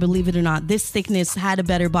track. Believe it or not, this thickness had a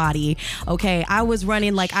better body. Okay, I was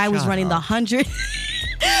running like I was running the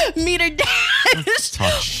 100-meter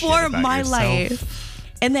dash for my life.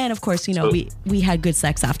 And then, of course, we had good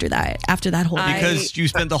sex after that. After that whole night. Because you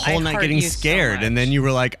spent the whole night getting scared, and then you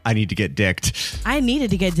were like, I need to get dicked. I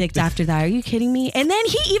needed to get dicked after that. Are you kidding me? And then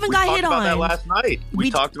he even got hit on. We talked about that last night.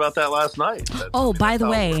 We talked about that last night. By the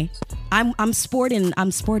way, I'm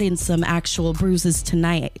sporting some actual bruises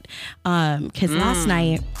tonight. Because last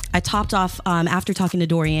night I topped off after talking to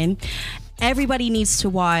Dorian. Everybody needs to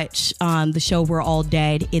watch the show We're All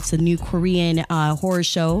Dead. It's a new Korean horror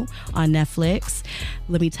show on Netflix.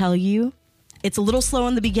 Let me tell you, it's a little slow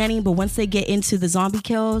in the beginning, but once they get into the zombie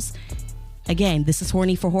kills, again, this is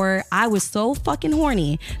horny for horror. I was so fucking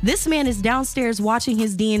horny. This man is downstairs watching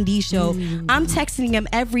his D&D show. I'm texting him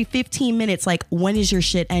every 15 minutes like, when is your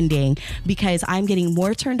shit ending? Because I'm getting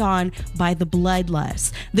more turned on by the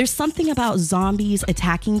bloodlust. There's something about zombies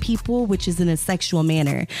attacking people, which is in a sexual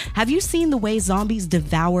manner. Have you seen the way zombies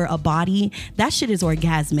devour a body? That shit is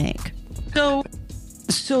orgasmic.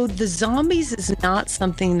 So the zombies is not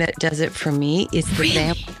something that does it for me. It's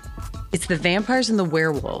the vampires and the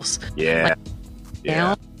werewolves. Yeah.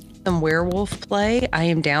 Down some werewolf play. I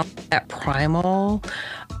am down with that primal,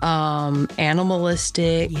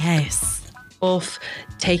 animalistic. Yes. Wolf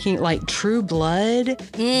taking like True Blood.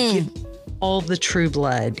 Give all the True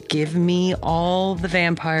Blood. Give me all the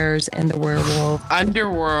vampires and the werewolf.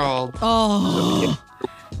 Underworld. Oh.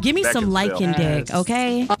 Give me some lichen dick,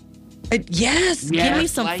 okay? Yes. Give me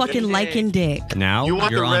some fucking lichen dick. Now you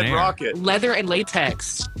want you're the on red air. rocket. Leather and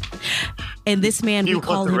latex. And this man, You we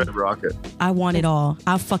call want the him. red rocket. I want it all.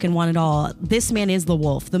 I fucking want it all. This man is the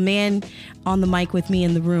wolf. The man on the mic with me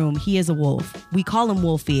in the room, he is a wolf. We call him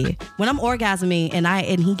Wolfie. When I'm orgasming and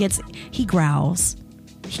he growls.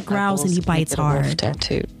 He growls and he bites hard.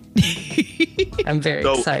 Tattoo. I'm very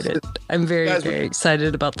excited. I'm very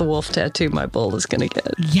excited about the wolf tattoo my bull is going to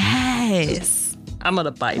get. Yes. I'm going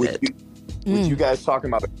to bite it. With you guys talking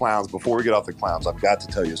about the clowns, before we get off the clowns, I've got to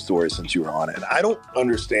tell you a story since you were on it. And I don't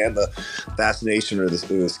understand the fascination or the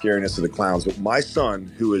scariness of the clowns, but my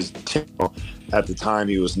son, who is 10, at the time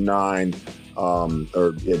he was 9,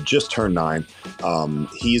 or just turned 9,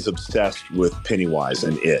 he's obsessed with Pennywise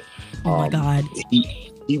and It. Oh my God.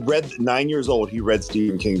 He read, 9 years old, he read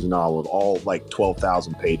Stephen King's novel with all like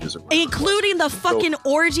 12,000 pages. Including the fucking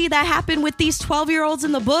orgy that happened with these 12-year-olds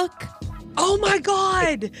in the book. Oh my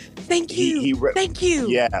God. Thank you. Thank you.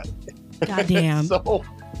 Yeah. Goddamn.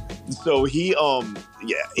 So he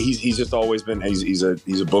he's just always been he's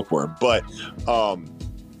a bookworm, but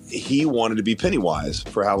he wanted to be Pennywise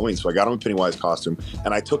for Halloween. So I got him a Pennywise costume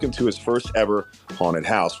and I took him to his first ever haunted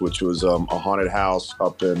house, which was a haunted house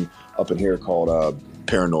up in here called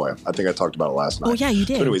Paranoia. I think I talked about it last night. Oh yeah, you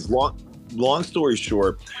did. So anyways, long story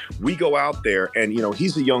short, we go out there and,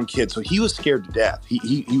 he's a young kid. So he was scared to death.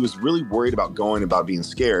 He was really worried about being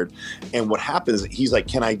scared. And what happens, he's like,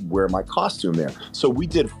 can I wear my costume there? So we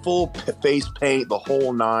did full face paint, the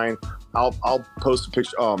whole 9. I'll post a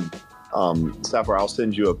picture. Sapphire, I'll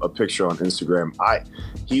send you a picture on Instagram.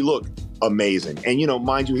 He looked amazing. And,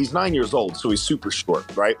 mind you, he's 9 years old. So he's super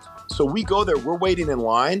short, right? So we go there, we're waiting in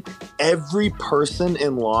line. Every person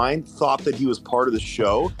in line thought that he was part of the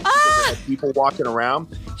show because they had people walking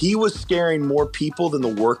around. He was scaring more people than the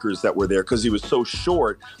workers that were there because he was so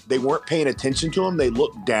short. They weren't paying attention to him. They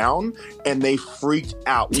looked down and they freaked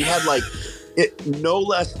out. We had no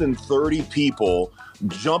less than 30 people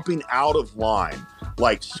jumping out of line.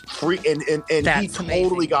 Like free and he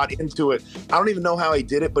totally got into it. I don't even know how he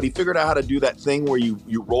did it, but he figured out how to do that thing where you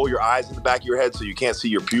roll your eyes in the back of your head so you can't see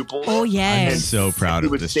your pupils. Oh yeah, I'm so proud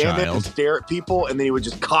of this child. He would stand there and stare at people, and then he would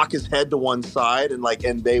just cock his head to one side,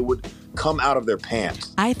 and they would come out of their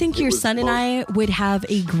pants. I think your son and I would have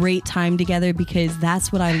a great time together because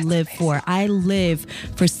that's what I live for. I live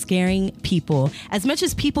for scaring people. As much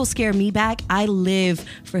as people scare me back, I live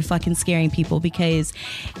for fucking scaring people because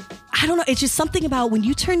I don't know. It's just something about when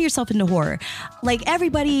you turn yourself into horror. Like,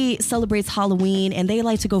 everybody celebrates Halloween and they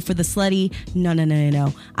like to go for the slutty. No.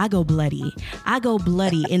 I go bloody.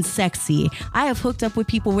 And sexy. I have hooked up with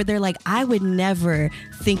people where they're like, I would never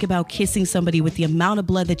think about kissing somebody with the amount of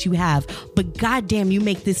blood that you have, but goddamn, you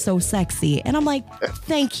make this so sexy. And I'm like,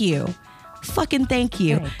 thank you. Fucking thank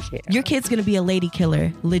you. Your kid's gonna be a lady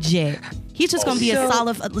killer, legit. He's just gonna be a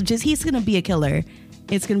solid. He's gonna be a killer.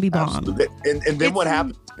 It's gonna be bomb. Absolutely. And then what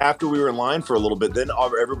happened after we were in line for a little bit? Then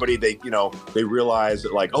everybody they realized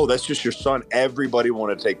that, like, oh, that's just your son. Everybody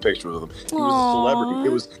wanted to take pictures with him. He was a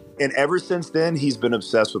celebrity. And ever since then, he's been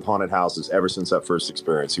obsessed with haunted houses. Ever since that first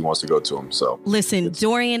experience, he wants to go to them. So listen,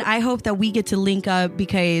 Dorian, I hope that we get to link up,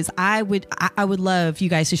 because I would love you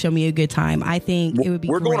guys to show me a good time. I think it would be.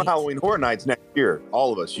 We're great. going to Halloween Horror Nights next year.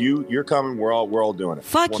 All of us. You're coming. We're all doing it.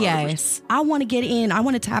 Fuck 100%. yes. I want to get in. I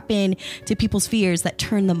want to tap in to people's fears that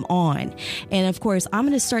turn them on. And of course, I'm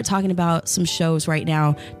going to start talking about some shows right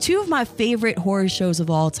now. 2 of my favorite horror shows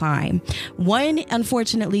of all time. One,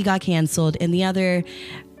 unfortunately, got canceled, and the other,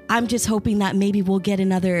 I'm just hoping that maybe we'll get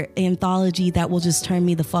another anthology that will just turn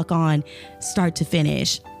me the fuck on, start to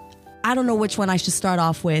finish. I don't know which one I should start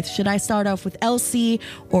off with. Should I start off with LC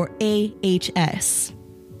or AHS?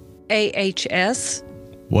 AHS.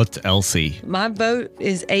 What's LC? My vote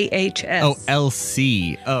is AHS. Oh,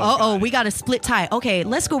 LC. Oh, we got a split tie. Okay,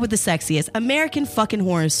 let's go with the sexiest. American fucking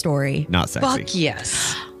Horror Story. Not sexy. Fuck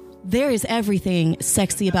yes. There is everything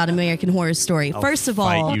sexy about American Horror Story. First of all,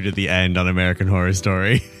 fight you to the end on American Horror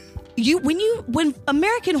Story. When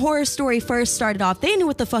American Horror Story first started off, they knew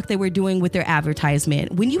what the fuck they were doing with their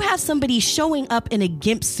advertisement. When you have somebody showing up in a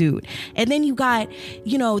gimp suit, and then you got,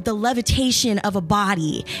 the levitation of a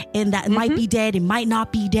body, and that might be dead, it might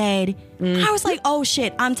not be dead. I was like, oh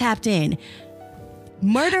shit, I'm tapped in.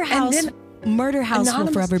 Murder House will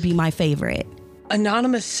forever be my favorite.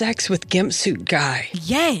 Anonymous sex with gimp suit guy.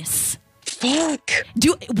 Yes. Fuck.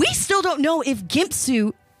 We still don't know if gimp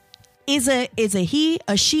suit is a he,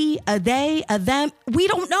 a she, a they, a them. We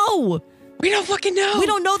don't know. We don't fucking know. We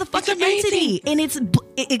don't know the fucking entity. And it's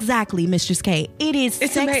exactly, Mistress K. It's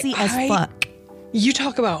sexy as fuck. You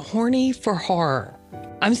talk about horny for horror.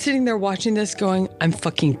 I'm sitting there watching this going, I'm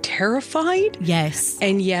fucking terrified. Yes.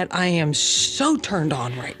 And yet I am so turned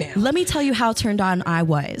on right now. Let me tell you how turned on I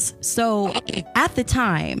was. So at the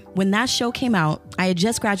time when that show came out, I had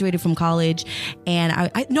just graduated from college, and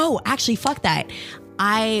fuck that.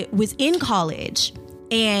 I was in college,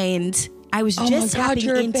 and I was just tapping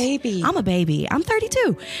you're into. A baby. I'm a baby. I'm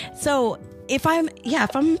 32. So if I'm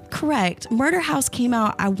correct, Murder House came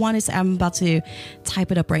out. I'm about to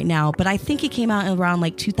type it up right now, but I think it came out around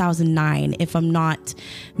like 2009, if I'm not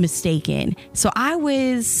mistaken. So I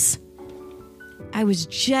was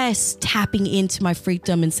just tapping into my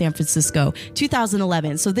freakdom in San Francisco,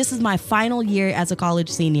 2011. So this is my final year as a college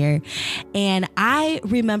senior. And I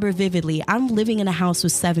remember vividly, I'm living in a house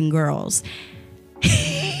with 7 girls.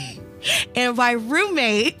 And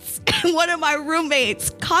one of my roommates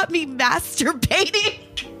caught me masturbating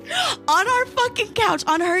on our fucking couch,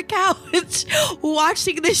 on her couch,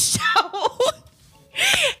 watching this show.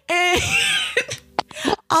 And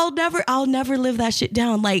I'll never live that shit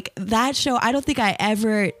down. Like, that show, I don't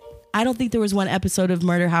think there was one episode of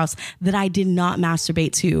Murder House that I did not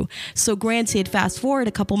masturbate to. So granted, fast forward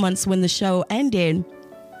a couple months when the show ended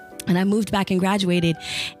and I moved back and graduated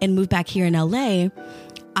and moved back here in LA,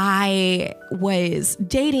 I was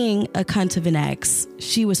dating a cunt of an ex.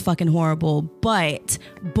 She was fucking horrible, but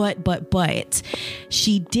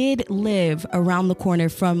she did live around the corner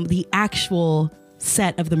from the actual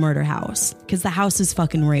set of the Murder House, because the house is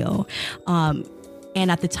fucking real. And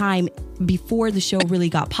at the time, before the show really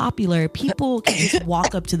got popular, people could just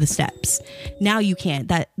walk up to the steps. Now you can't.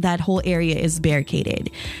 That whole area is barricaded.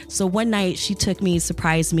 So one night she took me,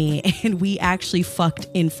 surprised me, and we actually fucked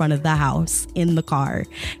in front of the house in the car,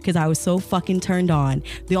 because I was so fucking turned on.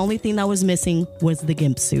 The only thing that was missing was the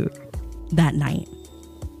gimp suit that night.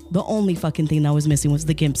 The only fucking thing that was missing was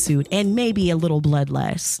the gimp suit, and maybe a little blood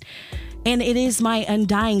less. And it is my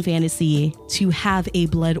undying fantasy to have a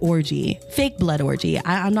blood orgy, fake blood orgy.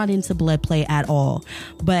 I'm not into blood play at all,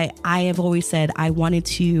 but I have always said I wanted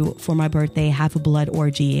to, for my birthday, have a blood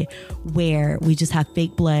orgy where we just have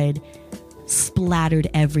fake blood splattered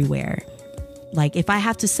everywhere. Like, if I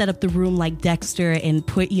have to set up the room like Dexter and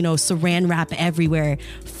put, saran wrap everywhere,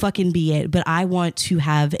 fucking be it. But I want to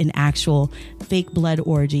have an actual fake blood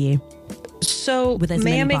orgy So with as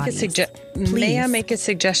may I many make bodies. may I make a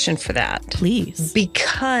suggestion for that? Please.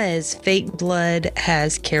 Because fake blood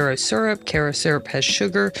has Caro syrup. Caro syrup has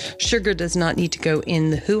sugar. Sugar does not need to go in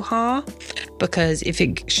the hoo-ha, because if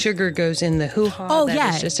sugar goes in the hoo-ha,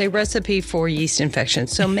 that is just a recipe for yeast infection.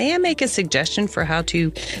 So may I make a suggestion for how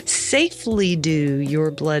to safely do your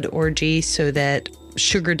blood orgy so that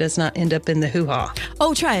sugar does not end up in the hoo-ha?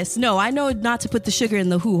 Oh, Tress, no, I know not to put the sugar in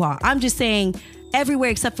the hoo-ha. I'm just saying everywhere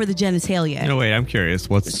except for the genitalia. No, wait, I'm curious.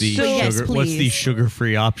 What's the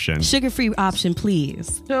sugar-free option? Sugar-free option,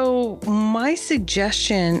 please. So my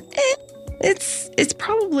suggestion, it'll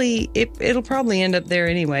probably end up there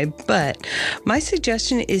anyway, but my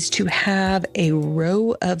suggestion is to have a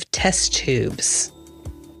row of test tubes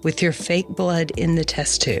with your fake blood in the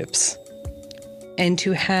test tubes, and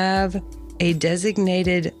to have a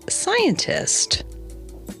designated scientist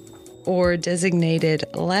or designated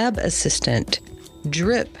lab assistant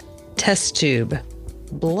drip test tube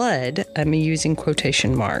blood, I'm using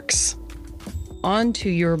quotation marks, onto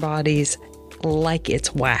your bodies like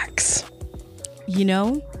it's wax. You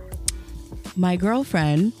know, my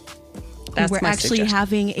girlfriend, we're actually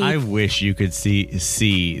having I wish you could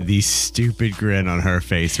see the stupid grin on her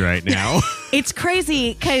face right now. It's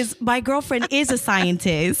crazy because my girlfriend is a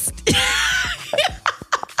scientist.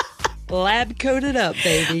 Lab coated up,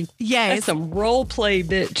 baby. Yes. That's some role play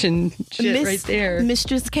bitch and shit right there.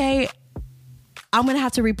 Mistress K, I'm going to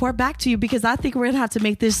have to report back to you because I think we're going to have to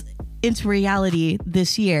make this into reality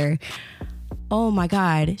this year. Oh my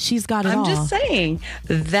God, she's got it all. I'm just saying,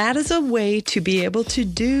 that is a way to be able to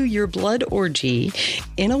do your blood orgy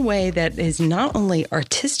in a way that is not only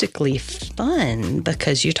artistically fun,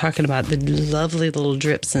 because you're talking about the lovely little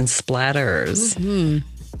drips and splatters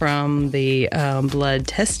from the blood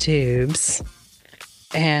test tubes.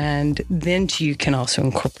 And then you can also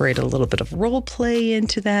incorporate a little bit of role play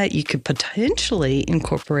into that. You could potentially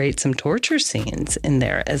incorporate some torture scenes in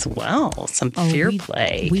there as well. Some fear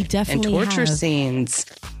play. We definitely and torture scenes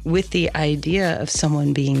with the idea of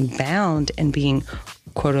someone being bound and being,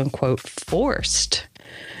 quote unquote, forced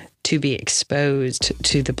to be exposed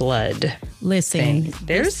to the blood. Listen,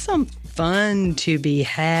 there's some fun to be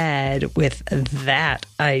had with that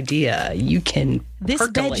idea. You can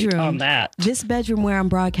percolate on that. This bedroom where I'm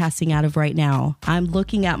broadcasting out of right now, I'm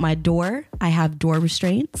looking at my door. I have door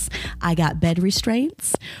restraints. I got bed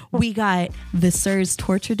restraints. We got the Sir's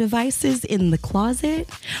torture devices in the closet.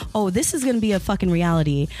 Oh, this is going to be a fucking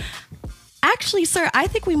reality. Actually, sir, I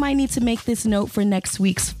think we might need to make this note for next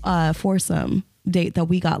week's foursome date that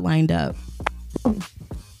we got lined up.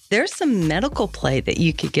 There's some medical play that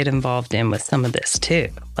you could get involved in with some of this too.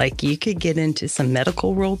 Like you could get into some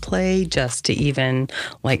medical role play just to even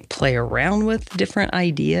like play around with different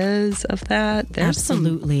ideas of that. There's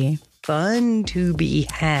absolutely some fun to be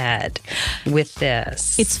had with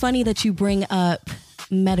this. It's funny that you bring up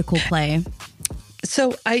medical play.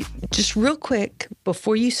 So I just real quick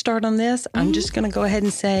before you start on this, I'm just going to go ahead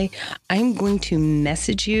and say I'm going to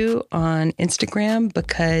message you on Instagram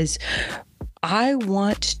because I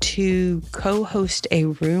want to co-host a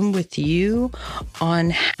room with you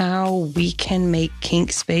on how we can make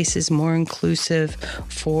kink spaces more inclusive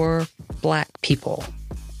for Black people.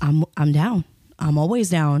 I'm down. I'm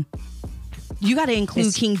always down. You got to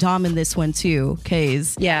include King Dom in this one too,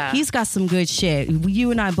 because he's got some good shit.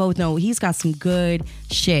 You and I both know he's got some good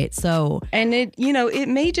shit. So, and it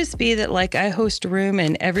may just be that like I host a room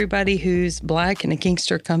and everybody who's Black and a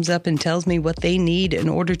kinkster comes up and tells me what they need in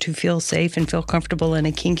order to feel safe and feel comfortable in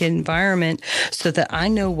a kink environment, so that I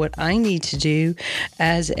know what I need to do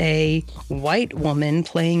as a white woman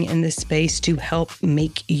playing in this space to help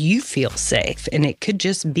make you feel safe. And it could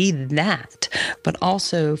just be that, but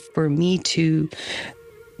also for me to,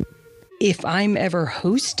 if I'm ever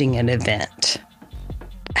hosting an event,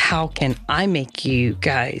 how can I make you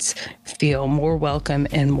guys feel more welcome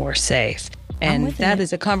and more safe? And that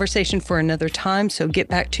is a conversation for another time. So get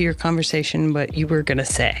back to your conversation, what you were going to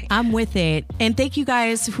say. I'm with it. And thank you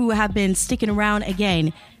guys who have been sticking around.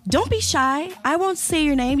 Again, don't be shy. I won't say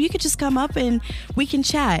your name. You could just come up and we can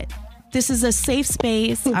chat. This is a safe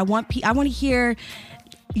space. I want to hear.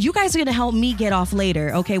 You guys are going to help me get off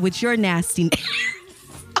later, okay, with your nasty.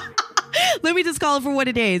 Let me just call it for what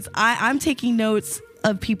it is. I'm taking notes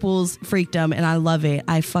of people's freakdom, and I love it.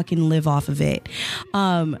 I fucking live off of it.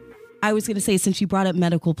 I was going to say, since you brought up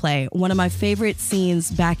medical play, one of my favorite scenes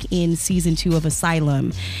back in season 2 of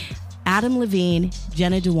Asylum, Adam Levine,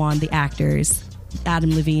 Jenna Dewan, the actors,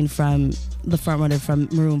 Adam Levine from the frontrunner from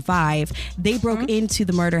Maroon 5, they broke into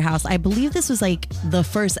the murder house. I believe this was like the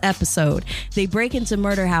first episode. They break into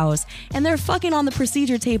murder house and they're fucking on the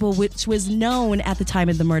procedure table, which was known at the time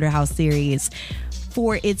of the Murder House series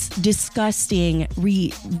for its disgusting,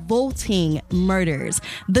 revolting murders.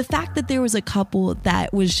 The fact that there was a couple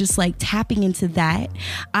that was just like tapping into that,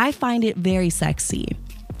 I find it very sexy.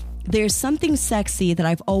 There's something sexy that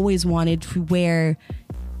I've always wanted to where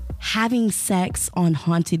having sex on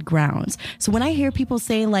haunted grounds. So when I hear people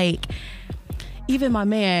say, like, even my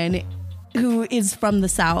man who is from the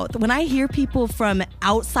South, when I hear people from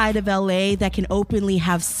outside of LA that can openly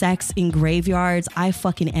have sex in graveyards, I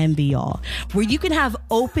fucking envy y'all. Where you can have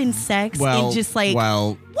open sex and just like,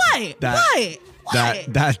 what?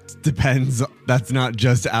 That depends. That's not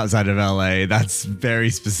just outside of LA. That's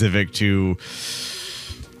very specific to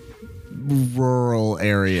rural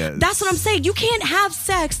areas. That's what I'm saying. You can't have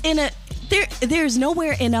sex in a there's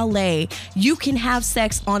nowhere in LA you can have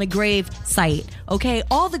sex on a grave site. Okay,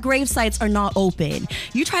 all the grave sites are not open.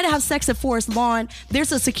 You try to have sex at Forest Lawn,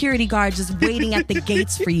 there's a security guard just waiting at the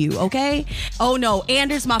gates for you. Okay. Oh no,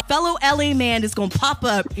 Anders, my fellow LA man, is gonna pop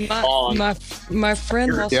up. My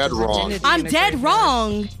friend lost her virginity. I'm dead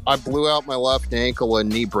wrong. I blew out my left ankle and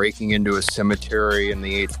knee breaking into a cemetery in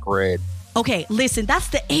the 8th grade. Okay, listen, that's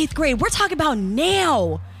the 8th grade. We're talking about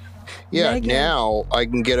now. Yeah, now I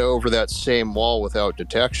can get over that same wall without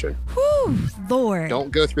detection. Whew, Lord.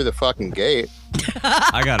 Don't go through the fucking gate.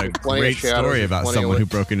 I got a great story about someone who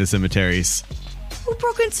broke into cemeteries. Who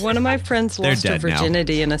broke into? One of my friends lost her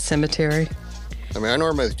virginity in a cemetery. I mean, I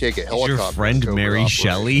normally take a helicopter. Is your friend Mary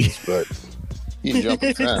Shelley? But you can jump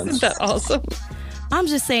the fence. Isn't that awesome? I'm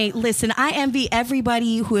just saying, listen, I envy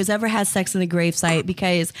everybody who has ever had sex in a gravesite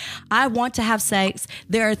because I want to have sex.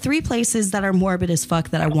 There are 3 places that are morbid as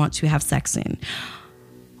fuck that I want to have sex in.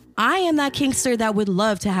 I am that kinkster that would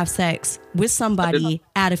love to have sex with somebody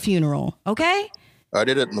at a funeral, okay? I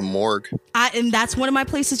did it in the morgue. And that's one of my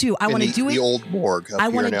places too. I want to do it. The old morgue up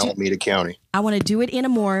here in Alameda County. I want to do it in a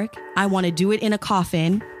morgue. I want to do it in a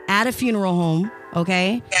coffin at a funeral home,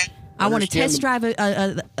 okay? I want to test drive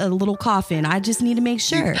a little coffin. I just need to make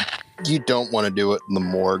sure. You don't want to do it in the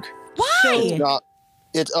morgue. Why?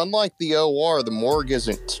 It's unlike the OR. The morgue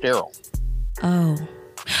isn't sterile. Oh,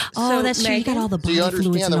 that's true. You got all the body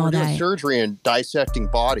fluids and all that. We're doing surgery and dissecting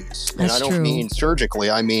bodies. And I don't mean surgically.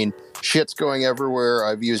 I mean shit's going everywhere.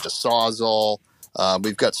 I've used a Sawzall.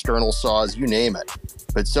 We've got sternal saws. You name it.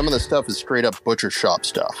 But some of the stuff is straight up butcher shop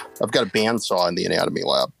stuff. I've got a bandsaw in the anatomy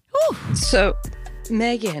lab. Whew. So,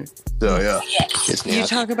 Megan. So, yeah. You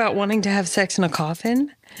talk about wanting to have sex in a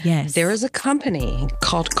coffin? Yes. There is a company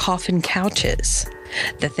called Coffin Couches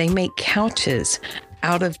that they make couches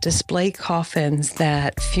out of display coffins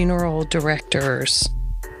that funeral directors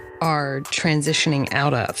are transitioning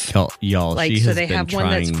out of. Y'all, like, so they have one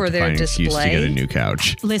that's for their display. To get a new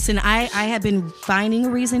couch. Listen, I have been finding a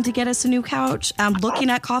reason to get us a new couch. I'm looking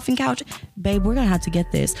at Coffin Couch. Babe, we're going to have to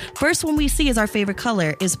get this. First one we see is our favorite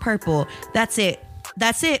color is purple. That's it.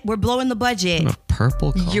 We're blowing the budget. A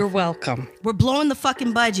purple color. You're welcome. We're blowing the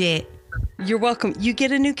fucking budget. You're welcome. You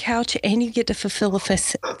get a new couch and you get to fulfill a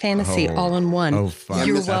fantasy all in one. Oh, fun.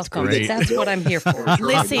 You're welcome. That's what I'm here for.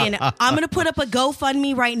 Listen, I'm going to put up a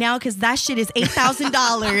GoFundMe right now because that shit is $8,000.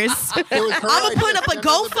 I'm going to put up a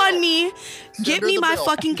GoFundMe. Get me my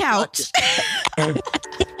fucking couch.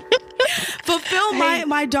 Fulfill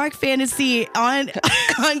my dark fantasy on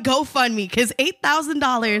GoFundMe because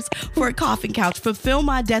 $8,000 for a coffin couch. Fulfill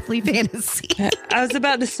my deathly fantasy. I was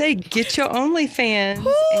about to say, get your OnlyFans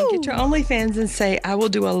and get your OnlyFans and say, I will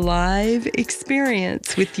do a live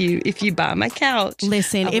experience with you if you buy my couch.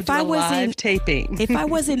 Listen, if I was live taping, if I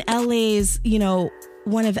was in LA's,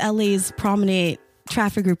 one of LA's prominent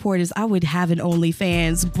traffic reporters, I would have an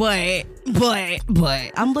OnlyFans, but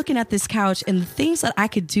I'm looking at this couch and the things that I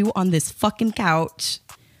could do on this fucking couch.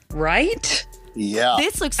 Right? Yeah.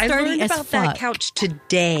 This looks sturdy I learned as about fuck. that couch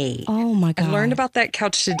today. Oh my God. I learned about that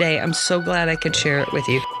couch today. I'm so glad I could share it with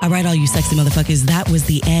you. All right, all you sexy motherfuckers, that was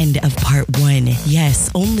the end of part 1. Yes,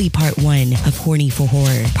 only part 1 of Horny for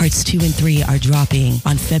Horror. Parts 2 and 3 are dropping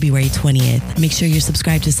on February 20th. Make sure you're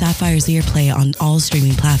subscribed to Sapphire's Earplay on all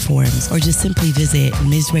streaming platforms, or just simply visit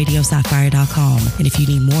MsRadioSapphire.com. And if you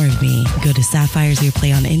need more of me, go to Sapphire's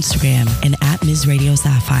Earplay on Instagram and at Ms. Radio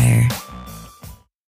Sapphire.